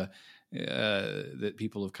Yoda that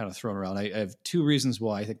people have kind of thrown around. I have two reasons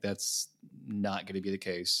why I think that's not going to be the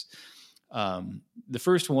case. The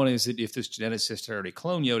first one is that if this geneticist had already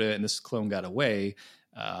cloned Yoda and this clone got away,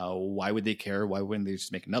 why would they care? Why wouldn't they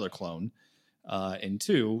just make another clone? And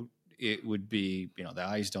two, it would be, the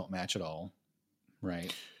eyes don't match at all,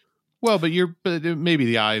 right? Well, but maybe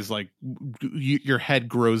the eyes, like your head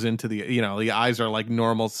grows into the eyes are like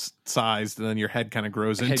normal sized, and then your head kind of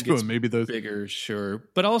grows into them. Maybe those bigger, sure,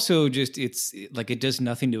 but also just it does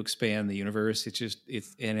nothing to expand the universe.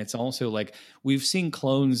 It's also like we've seen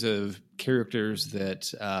clones of characters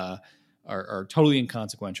that are totally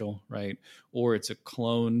inconsequential, right? Or it's a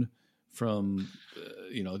clone from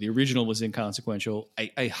the original was inconsequential.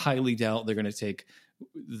 I highly doubt they're going to take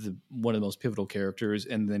one of the most pivotal characters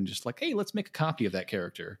and then just like, hey, let's make a copy of that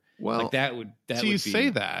character. Well, like that would say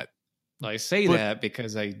that. I say that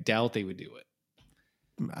because I doubt they would do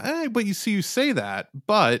it. But you say that,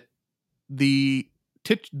 but the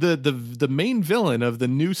main villain of the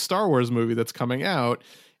new Star Wars movie that's coming out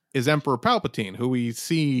is Emperor Palpatine, who we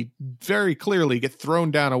see very clearly get thrown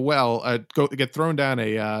down a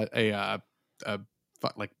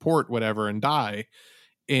like port, whatever, and die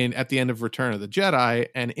at the end of Return of the Jedi,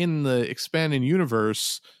 and in the expanded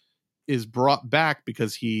universe is brought back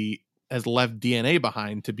because he has left DNA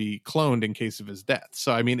behind to be cloned in case of his death.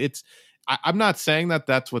 So I mean, I'm not saying that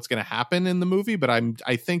that's what's going to happen in the movie, but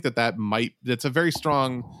I think that's a very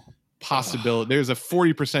strong possibility. There's a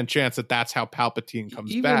 40% chance that that's how Palpatine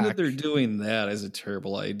comes Even back. that they're doing that is a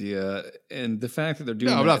terrible idea, and the fact that they're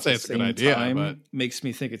doing I'm that not saying it's a good idea, but makes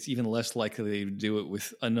me think it's even less likely to do it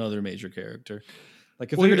with another major character.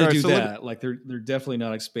 Like if they're going to do that, like they're definitely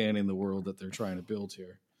not expanding the world that they're trying to build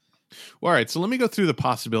here. Well, all right, so let me go through the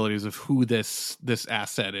possibilities of who this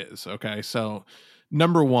asset is. Okay, so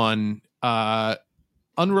number one,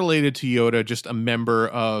 unrelated to Yoda, just a member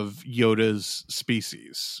of Yoda's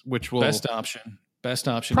species, which will best option,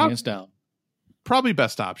 hands down. Probably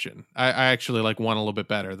best option. I actually like one a little bit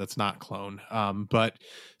better. That's not clone. But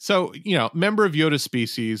so, member of Yoda's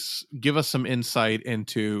species, give us some insight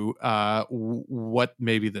into what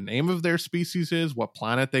maybe the name of their species is, what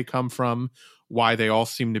planet they come from, why they all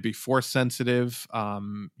seem to be force sensitive.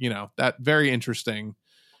 That very interesting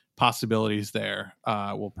possibilities there.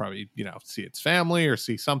 We'll probably, see its family or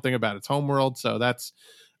see something about its homeworld. So that's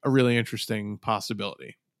a really interesting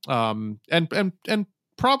possibility. And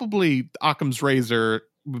probably Occam's razor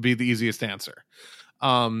would be the easiest answer.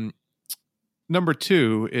 Number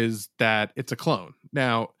two is that it's a clone.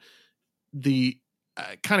 Now, the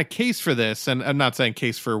kind of case for this, and I'm not saying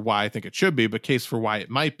case for why I think it should be, but case for why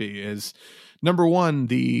it might be is number one,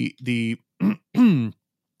 the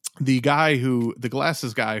the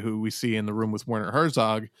glasses guy who we see in the room with Werner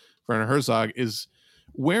Herzog is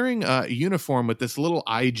wearing a uniform with this little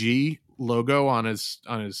IG logo on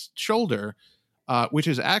his shoulder, which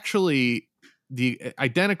is actually the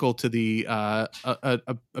identical to the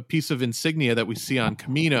a piece of insignia that we see on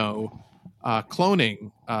Camino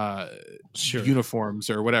cloning uniforms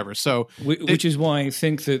or whatever. So, which is why I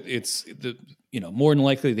think that it's more than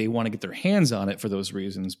likely they want to get their hands on it for those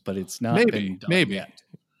reasons, but it's not been done yet.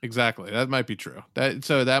 Exactly. That might be true.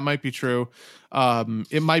 That might be true.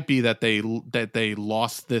 It might be that they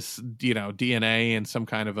lost this, DNA in some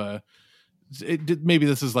kind of maybe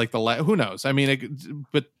this is like who knows? I mean,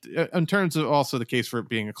 but in terms of also the case for it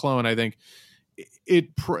being a clone, I think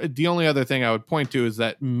the only other thing I would point to is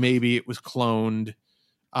that maybe it was cloned.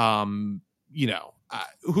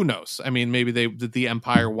 Who knows? I mean, maybe the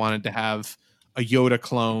Empire wanted to have a Yoda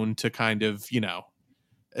clone to kind of,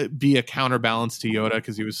 be a counterbalance to Yoda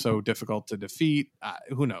because he was so difficult to defeat.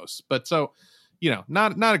 Who knows? But so,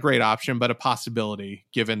 not a great option, but a possibility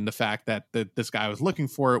given the fact that this guy was looking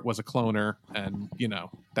for it was a cloner, and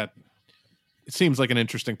that it seems like an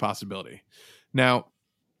interesting possibility. Now,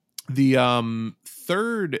 the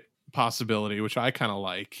third possibility, which I kind of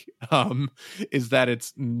like, is that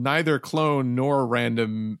it's neither clone nor a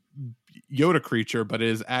random Yoda creature, but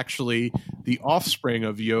is actually the offspring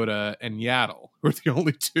of Yoda and Yaddle, who are the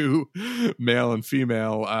only two male and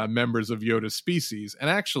female members of Yoda's species. And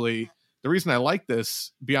actually, the reason I like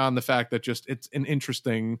this, beyond the fact that just it's an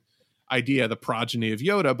interesting idea, the progeny of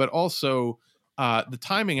Yoda, but also the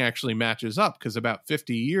timing actually matches up, because about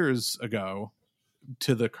 50 years ago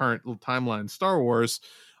to the current timeline, Star Wars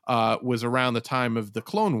was around the time of the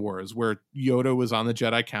Clone Wars, where Yoda was on the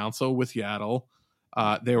Jedi Council with Yaddle.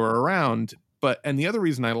 They were around, and the other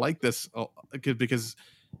reason I like this because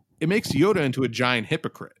it makes Yoda into a giant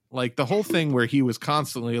hypocrite. Like the whole thing where he was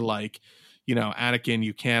constantly like, Anakin,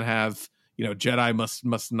 you can't have, Jedi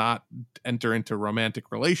must not enter into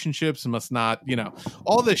romantic relationships and must not,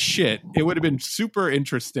 all this shit. It would have been super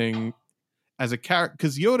interesting as a character,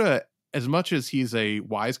 because Yoda, as much as he's a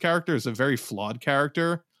wise character, is a very flawed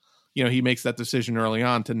character. He makes that decision early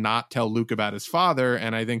on to not tell Luke about his father.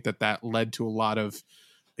 And I think that led to a lot of,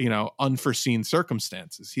 unforeseen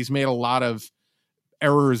circumstances. He's made a lot of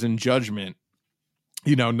errors in judgment,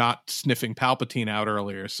 not sniffing Palpatine out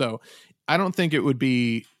earlier. So I don't think it would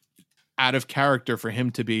be out of character for him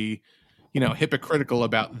to be, hypocritical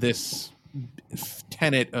about this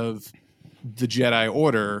tenet of the Jedi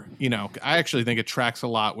Order. I actually think it tracks a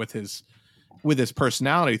lot with his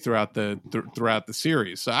personality throughout the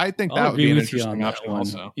series. So I think that would be an interesting option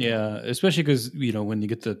also. Yeah, especially because when you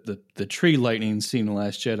get the tree lightning scene in The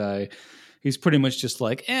Last Jedi, he's pretty much just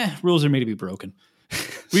like, rules are made to be broken.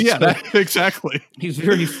 Well, yeah, exactly. He's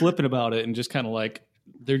very flippant about it and just kind of like,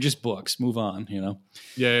 they're just books. Move on,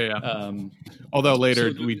 Yeah. Although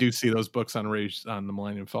later we do see those books on the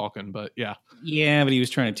Millennium Falcon, but yeah. Yeah, but he was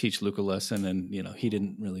trying to teach Luke a lesson, and he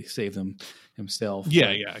didn't really save them himself.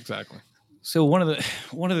 Yeah, exactly. So one of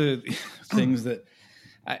the things that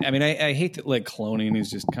I hate that, like, cloning is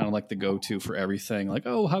just kind of like the go-to for everything. Like,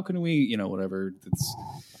 oh, how can we, whatever. It's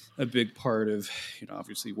a big part of,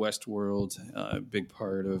 obviously Westworld, a big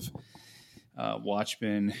part of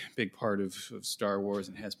Watchmen, big part of Star Wars,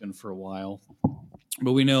 and has been for a while.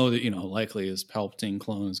 But we know that, likely his Palpatine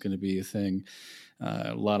clone is going to be a thing.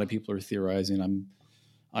 A lot of people are theorizing.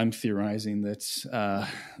 I'm theorizing that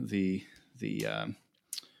the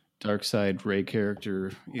dark side Rey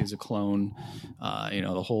character is a clone.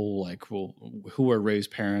 The whole well, who are Rey's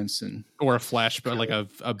parents, and or a flashback, like a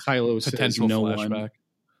Kylo potential says no flashback. One.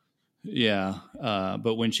 Yeah,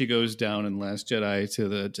 but when she goes down in Last Jedi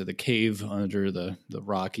to the cave under the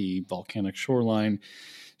rocky volcanic shoreline,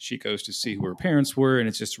 she goes to see who her parents were, and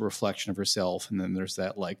it's just a reflection of herself. And then there's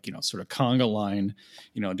that sort of conga line,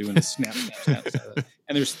 doing the snap, snap, snap.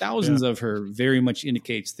 And there's thousands of her. Very much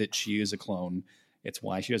indicates that she is a clone. It's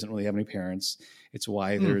why she doesn't really have any parents. It's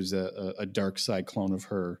why there's a dark side clone of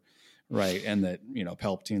her. Right, and that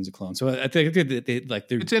Palpatine's a clone. So I think that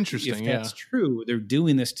it's interesting. If that's true, they're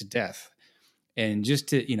doing this to death, and just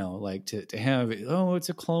to to have it's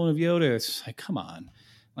a clone of Yoda. It's like, come on,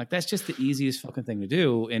 that's just the easiest fucking thing to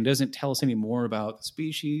do, and doesn't tell us any more about the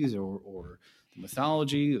species or the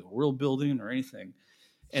mythology, the world building, or anything.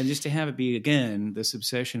 And just to have it be again this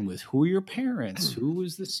obsession with who are your parents, who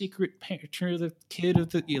is the secret parent, the kid of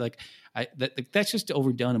the that's just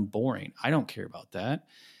overdone and boring. I don't care about that.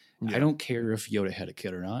 Yeah. I don't care if Yoda had a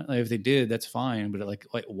kid or not. If they did, that's fine. But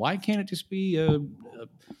why can't it just be a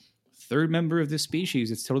third member of this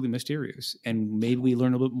species? It's totally mysterious, and maybe we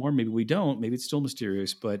learn a little bit more. Maybe we don't. Maybe it's still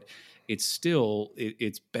mysterious, but it's still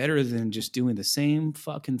it's better than just doing the same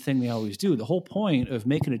fucking thing they always do. The whole point of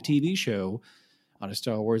making a TV show on a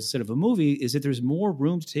Star Wars instead of a movie is that there's more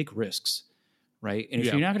room to take risks, right? And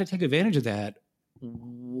if you're not going to take advantage of that,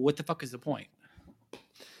 what the fuck is the point?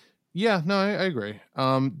 Yeah, no, I agree.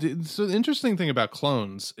 So the interesting thing about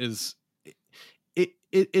clones is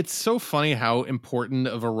it's so funny how important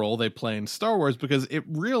of a role they play in Star Wars, because it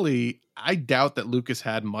really, I doubt that Lucas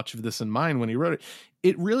had much of this in mind when he wrote it.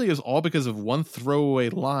 It really is all because of one throwaway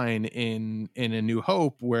line in A New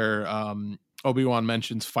Hope where Obi-Wan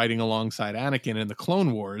mentions fighting alongside Anakin in the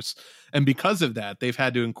Clone Wars. And because of that, they've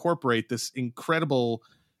had to incorporate this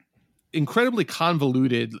incredibly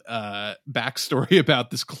convoluted backstory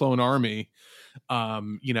about this clone army,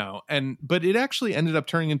 but it actually ended up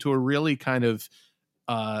turning into a really kind of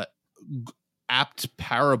apt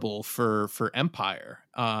parable for Empire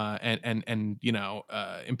and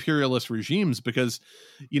imperialist regimes, because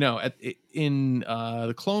in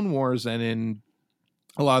the Clone Wars and in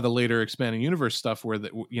a lot of the later expanding universe stuff where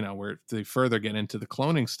they further get into the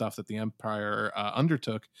cloning stuff that the Empire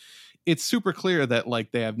undertook, it's super clear that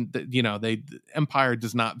the Empire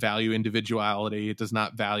does not value individuality. It does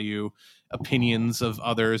not value opinions of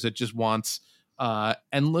others. It just wants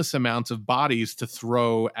endless amounts of bodies to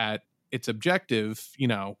throw at its objective,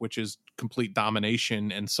 which is complete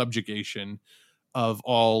domination and subjugation of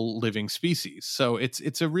all living species. So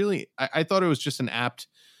it's a really, I thought it was just an apt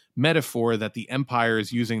metaphor that the Empire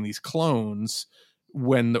is using these clones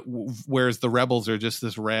whereas the rebels are just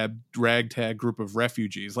this ragtag group of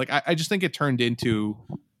refugees. I just think it turned into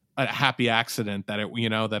a happy accident that it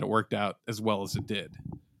worked out as well as it did.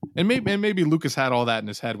 And maybe Lucas had all that in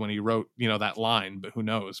his head when he wrote, that line, but who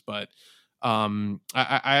knows? But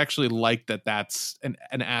I actually like that that's an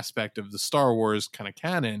aspect of the Star Wars kind of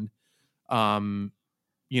canon. And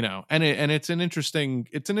it's an interesting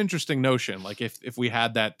notion. If we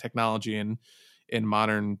had that technology in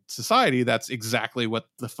modern society, that's exactly what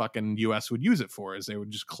the fucking US would use it for, is they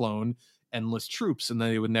would just clone endless troops, and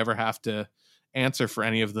they would never have to answer for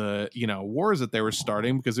any of the, wars that they were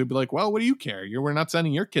starting, because they'd be like, well, what do you care? We're not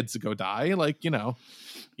sending your kids to go die. We're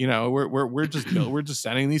just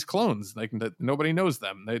sending these clones. Nobody knows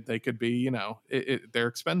them. They could be, they're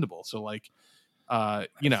expendable. So it's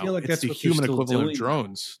the human equivalent of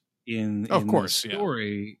drones. Of course, the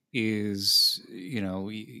story is,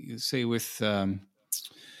 say with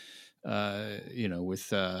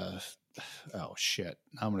oh shit,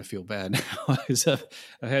 now I'm gonna feel bad now. I've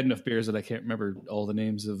had enough beers that I can't remember all the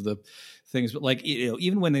names of the things, but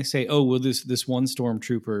even when they say, oh well, this one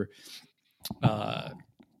stormtrooper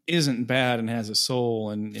isn't bad and has a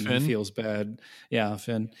soul and he feels bad,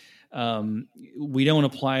 Finn. We don't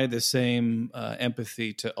apply the same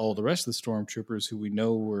empathy to all the rest of the stormtroopers who we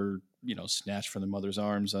know were, snatched from their mother's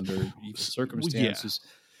arms under evil circumstances. Yeah.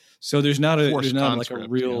 So there's not a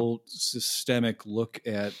real systemic look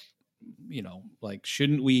at,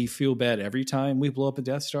 shouldn't we feel bad every time we blow up a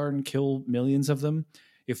Death Star and kill millions of them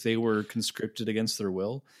if they were conscripted against their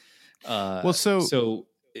will? So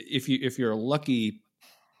if you're a lucky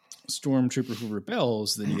stormtrooper who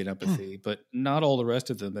rebels, then you get empathy, but not all the rest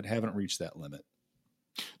of them that haven't reached that limit.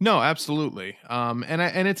 No, absolutely.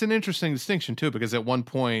 And it's an interesting distinction too, because at one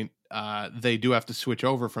point they do have to switch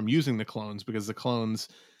over from using the clones, because the clones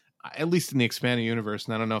at least in the expanded universe,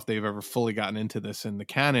 and I don't know if they've ever fully gotten into this in the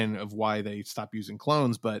canon of why they stopped using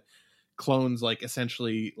clones, but clones like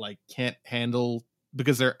essentially like can't handle,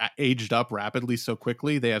 because they're aged up rapidly so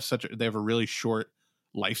quickly. They have a really short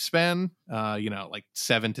lifespan, like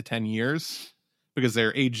 7 to 10 years, because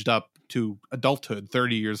they're aged up to adulthood,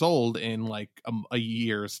 30 years old in like a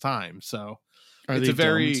year's time. So are it's they a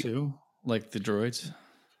very dumb too, like the droids?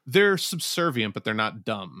 They're subservient, but they're not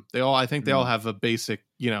dumb. I think they all have a basic,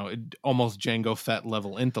 almost Jango Fett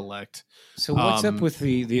level intellect. So what's up with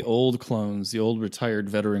the old clones, the old retired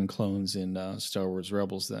veteran clones in Star Wars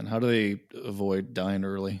Rebels then? How do they avoid dying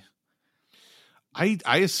early? I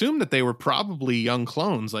assume that they were probably young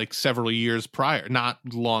clones, like several years prior, not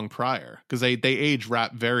long prior, because they age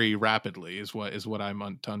very rapidly is what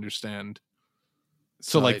I'm to understand.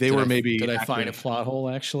 So like they were maybe. Did I find a plot hole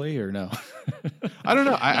actually, or no? I don't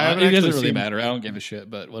know. It doesn't really matter. I don't give a shit,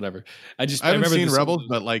 but whatever. I haven't seen Rebels,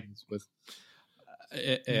 but like,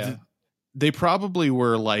 yeah, they probably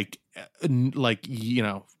were like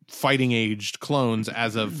fighting aged clones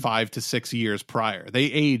as of 5 to 6 years prior. They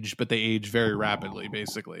age, but they age very rapidly,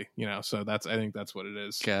 basically. So I think that's what it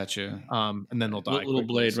is. Gotcha. And then they'll die. Little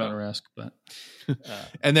Blade Runner-esque, but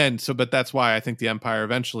and then but that's why I think the Empire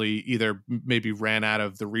eventually either maybe ran out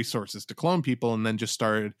of the resources to clone people, and then just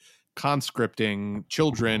started conscripting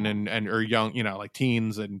children and or young, like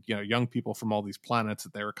teens and young people from all these planets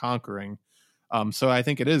that they were conquering. So I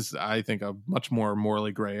think it is, a much more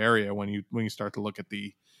morally gray area when you start to look at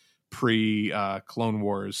the Clone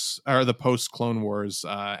Wars or the post Clone Wars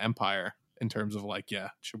Empire in terms of like,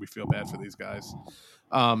 should we feel bad for these guys?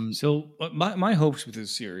 So my hopes with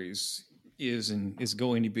this series is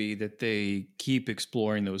going to be that they keep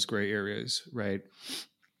exploring those gray areas, right?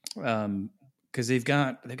 Because they've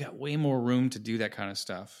got way more room to do that kind of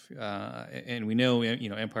stuff, and we know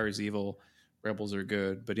Empire is evil, Rebels are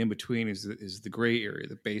good, but in between is the gray area,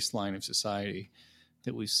 the baseline of society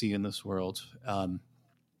that we see in this world.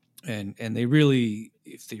 And they really,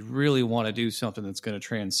 if they really want to do something that's going to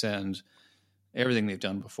transcend everything they've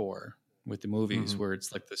done before with the movies, where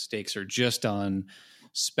it's like the stakes are just on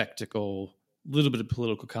spectacle, a little bit of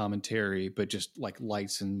political commentary, but just like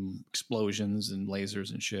lights and explosions and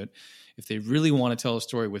lasers and shit. If they really want to tell a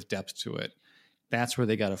story with depth to it, that's where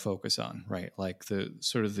they got to focus on, right? Like the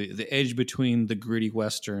sort of the edge between the gritty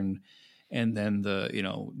Western and then the,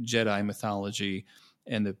 Jedi mythology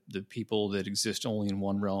and the people that exist only in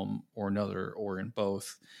one realm or another or in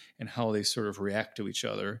both, and how they sort of react to each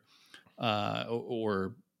other,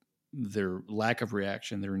 or their lack of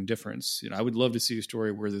reaction, their indifference. I would love to see a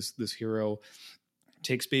story where this hero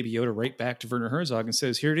takes Baby Yoda right back to Werner Herzog and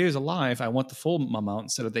says, here it is alive. I want the full amount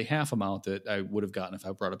instead of the half amount that I would have gotten if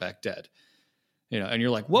I brought it back dead. And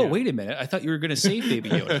you're like, whoa, wait a minute. I thought you were going to save Baby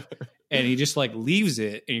Yoda. And he just like leaves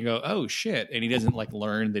it and you go, oh shit. And he doesn't like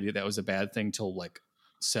learn that was a bad thing till like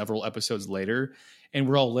several episodes later. And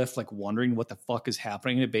we're all left like wondering what the fuck is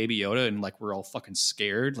happening to Baby Yoda. And like, we're all fucking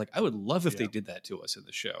scared. Like, I would love if they did that to us in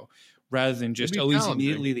the show rather than just, he's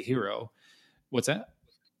immediately the hero. What's that?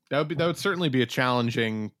 That would certainly be a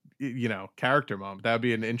challenging, character moment. That would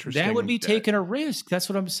be an interesting. That would be taking a risk. That's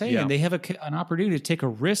what I'm saying. Yeah. They have an opportunity to take a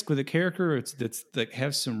risk with a character that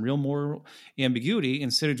has some real moral ambiguity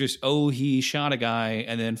instead of just, he shot a guy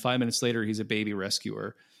and then 5 minutes later he's a baby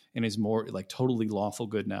rescuer and is more like totally lawful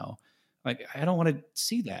good now. Like, I don't want to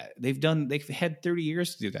see that. They've had 30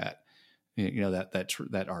 years to do that.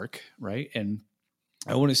 That arc, right? And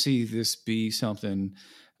I want to see this be something,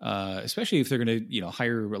 especially if they're going to,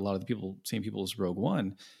 hire a lot of the same people as Rogue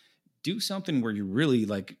One. Do something where you really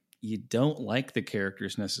like, you don't like the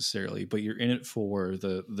characters necessarily, but you're in it for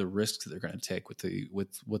the risks that they're going to take with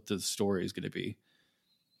what the story is going to be.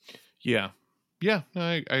 Yeah. Yeah, no,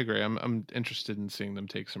 I agree. I'm interested in seeing them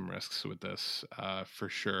take some risks with this, for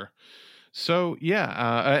sure. So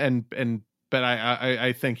but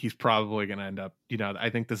I think he's probably going to end up, I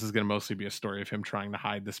think this is going to mostly be a story of him trying to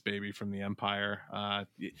hide this baby from the Empire.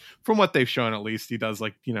 From what they've shown, at least he does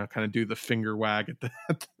like, kind of do the finger wag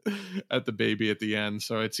at the baby at the end.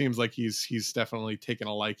 So it seems like he's definitely taken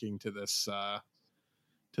a liking to this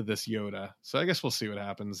Yoda. So I guess we'll see what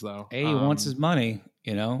happens though. Hey, he wants his money,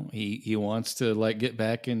 he wants to like get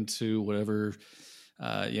back into whatever,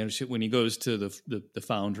 when he goes to the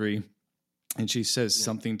foundry. And she says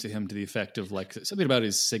something to him to the effect of like something about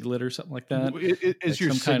his signet or something like that. Is like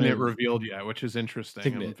your signet revealed yet? Which is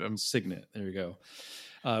interesting. Signet. There you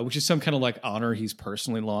go. Which is some kind of like honor he's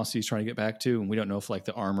personally lost. He's trying to get back to, and we don't know if like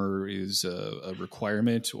the armor is a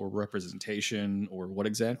requirement or representation or what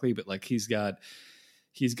exactly. But like he's got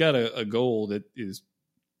a goal that is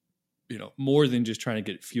more than just trying to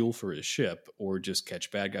get fuel for his ship or just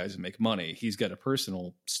catch bad guys and make money. He's got a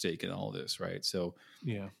personal stake in all this, right? So,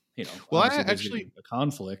 yeah. Well, I actually a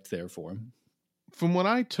conflict there for him. From what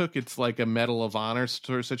I took, it's like a Medal of Honor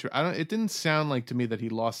sort of situation. It didn't sound like to me that he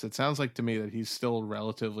lost. It sounds like to me that he's still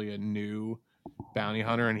relatively a new bounty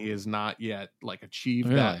hunter, and he has not yet like achieved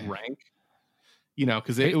that rank.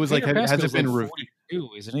 Because it was like, has it been 42,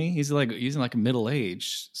 isn't he? He's in like a middle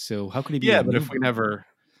age. So how could he be? Yeah, but if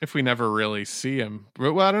we never really see him,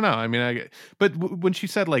 well, I don't know. I mean, but when she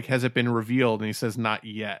said like, has it been revealed, and he says not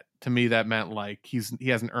yet, to me that meant like he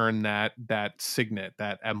hasn't earned that signet,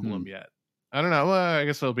 that emblem yet. I don't know. Well, I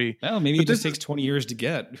guess it'll be. Well, maybe it just takes 20 years to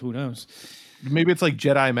get. Who knows? Maybe it's like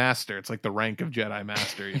Jedi Master. It's like the rank of Jedi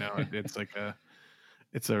Master. It's like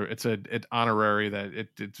it's an honorary that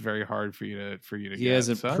it's very hard for you to get. He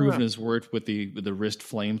hasn't proven his worth with the wrist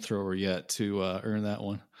flamethrower yet to earn that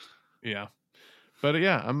one. Yeah, but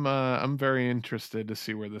yeah, I'm very interested to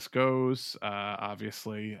see where this goes.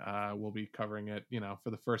 Obviously, we'll be covering it, for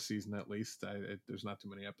the first season at least. There's not too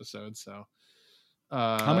many episodes, so.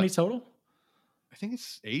 How many total? I think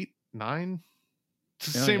it's 8, 9.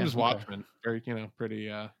 It's the same as Watchmen. Very, pretty.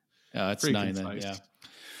 It's pretty 9 concise. then. Yeah.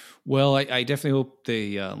 Well, I definitely hope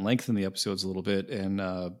they lengthen the episodes a little bit and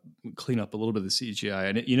clean up a little bit of the CGI.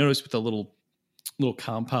 And you notice with the little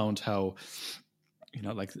compound how,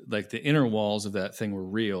 like the inner walls of that thing were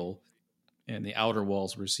real, and the outer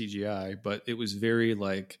walls were CGI, but it was very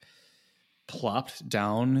like plopped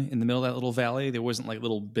down in the middle of that little valley. There wasn't like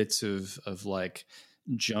little bits of like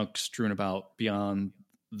junk strewn about beyond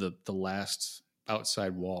the last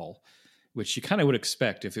outside wall, which you kind of would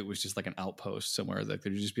expect if it was just like an outpost somewhere. Like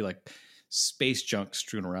there'd just be like space junk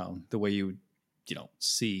strewn around the way you would,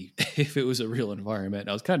 see if it was a real environment. And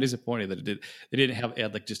I was kind of disappointed that they didn't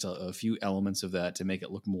add like just a few elements of that to make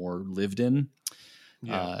it look more lived in.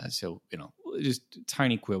 Yeah. So, just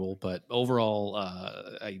tiny quibble, but overall,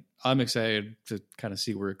 I'm excited to kind of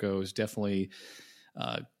see where it goes. Definitely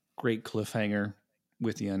great cliffhanger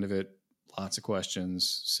with the end of it. Lots of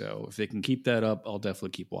questions. So if they can keep that up, I'll definitely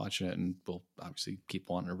keep watching it, and we'll obviously keep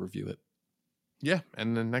wanting to review it. Yeah.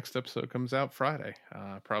 And the next episode comes out Friday,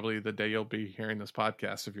 probably the day you'll be hearing this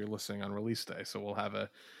podcast if you're listening on release day. So we'll have a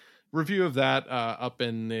review of that up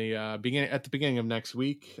in the beginning of next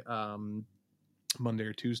week, Monday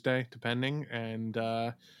or Tuesday, depending. And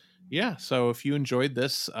so if you enjoyed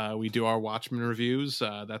this, we do our Watchmen reviews.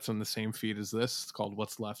 That's on the same feed as this. It's called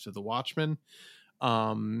What's Left of the Watchmen.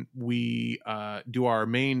 We do our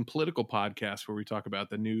main political podcast where we talk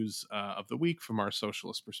about the news of the week from our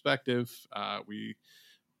socialist perspective. We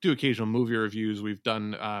do occasional movie reviews. We've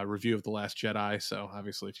done a review of The Last Jedi. So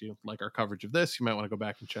obviously if you like our coverage of this, you might want to go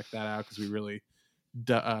back and check that out, because we really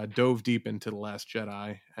dove deep into The Last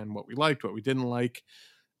Jedi and what we liked, what we didn't like.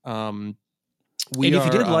 If you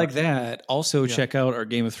did like that, also check out our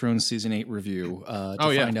Game of Thrones Season 8 review to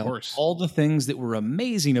find out all the things that were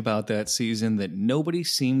amazing about that season that nobody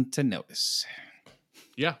seemed to notice.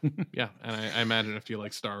 Yeah, yeah. And I imagine if you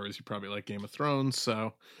like Star Wars, you probably like Game of Thrones.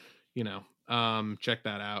 So, check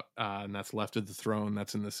that out. And that's Left of the Throne.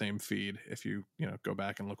 That's in the same feed if you, go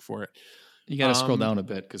back and look for it. You got to scroll down a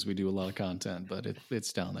bit because we do a lot of content, but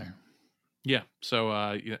it's down there. Yeah. So,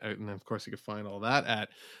 and of course you can find all that at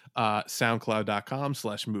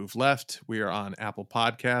soundcloud.com/move left. We are on Apple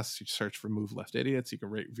Podcasts. You search for Move Left Idiots. You can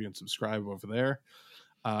rate, review, and subscribe over there.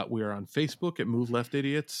 We are on Facebook at Move Left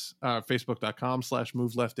Idiots,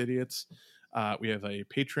 facebook.com/Move Left Idiots. We have a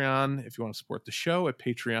Patreon if you want to support the show at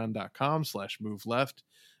patreon.com/Move Left.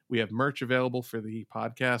 We have merch available for the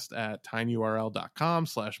podcast at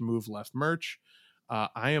tinyurl.com/Move Left merch.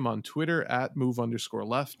 I am on Twitter at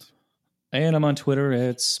move_left. And I'm on Twitter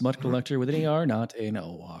at Smut Collector with an AR, not an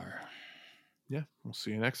OR. Yeah, we'll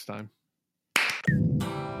see you next time.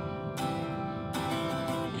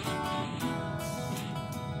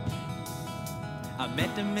 I met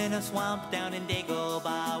him in a swamp down in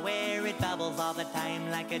Dagobah, where it bubbles all the time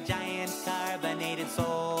like a giant carbonated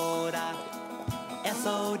soda.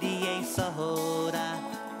 S-O-D-A soda.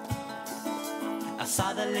 I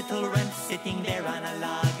saw the little runt sitting there on a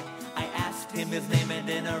log. I asked him his name, and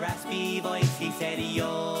in a raspy voice he said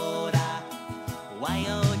Yoda.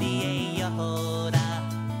 Y-O-D-A Yoda.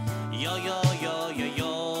 Yo, yo, yo, yo,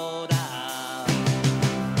 Yoda.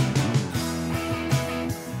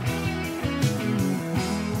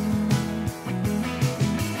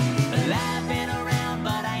 I've been around,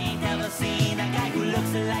 but I ain't ever seen a guy who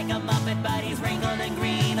looks like a Muppet, but he's wrinkled and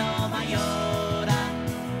green. Oh, my Yoda.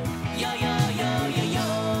 Yo, yo, yo, yo,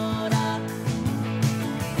 Yoda.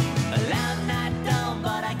 Well, I'm not dumb,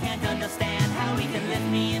 but I can't understand how he can lift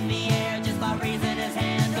me in the air just by raising his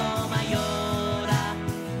hand. Oh, my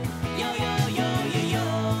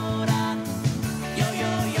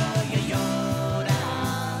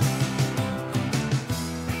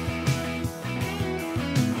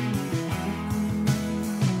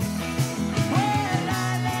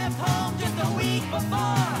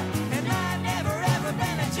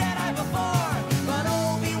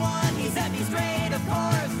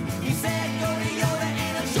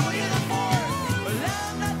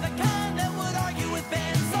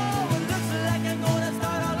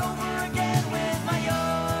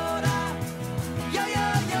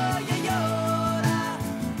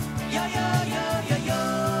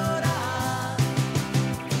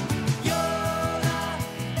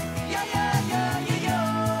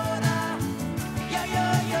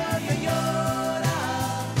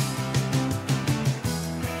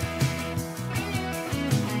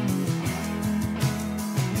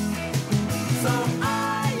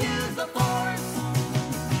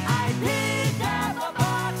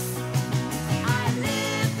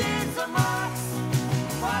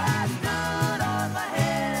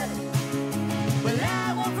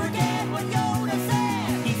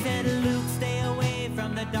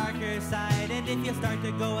if you start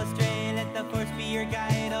to go astray, let the force be your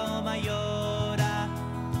guide, oh my Yoda.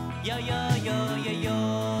 Yo, yo, yo, yo,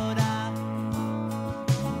 Yoda.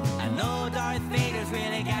 I know Darth Vader's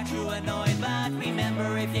really got you annoyed, but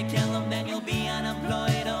remember if you kill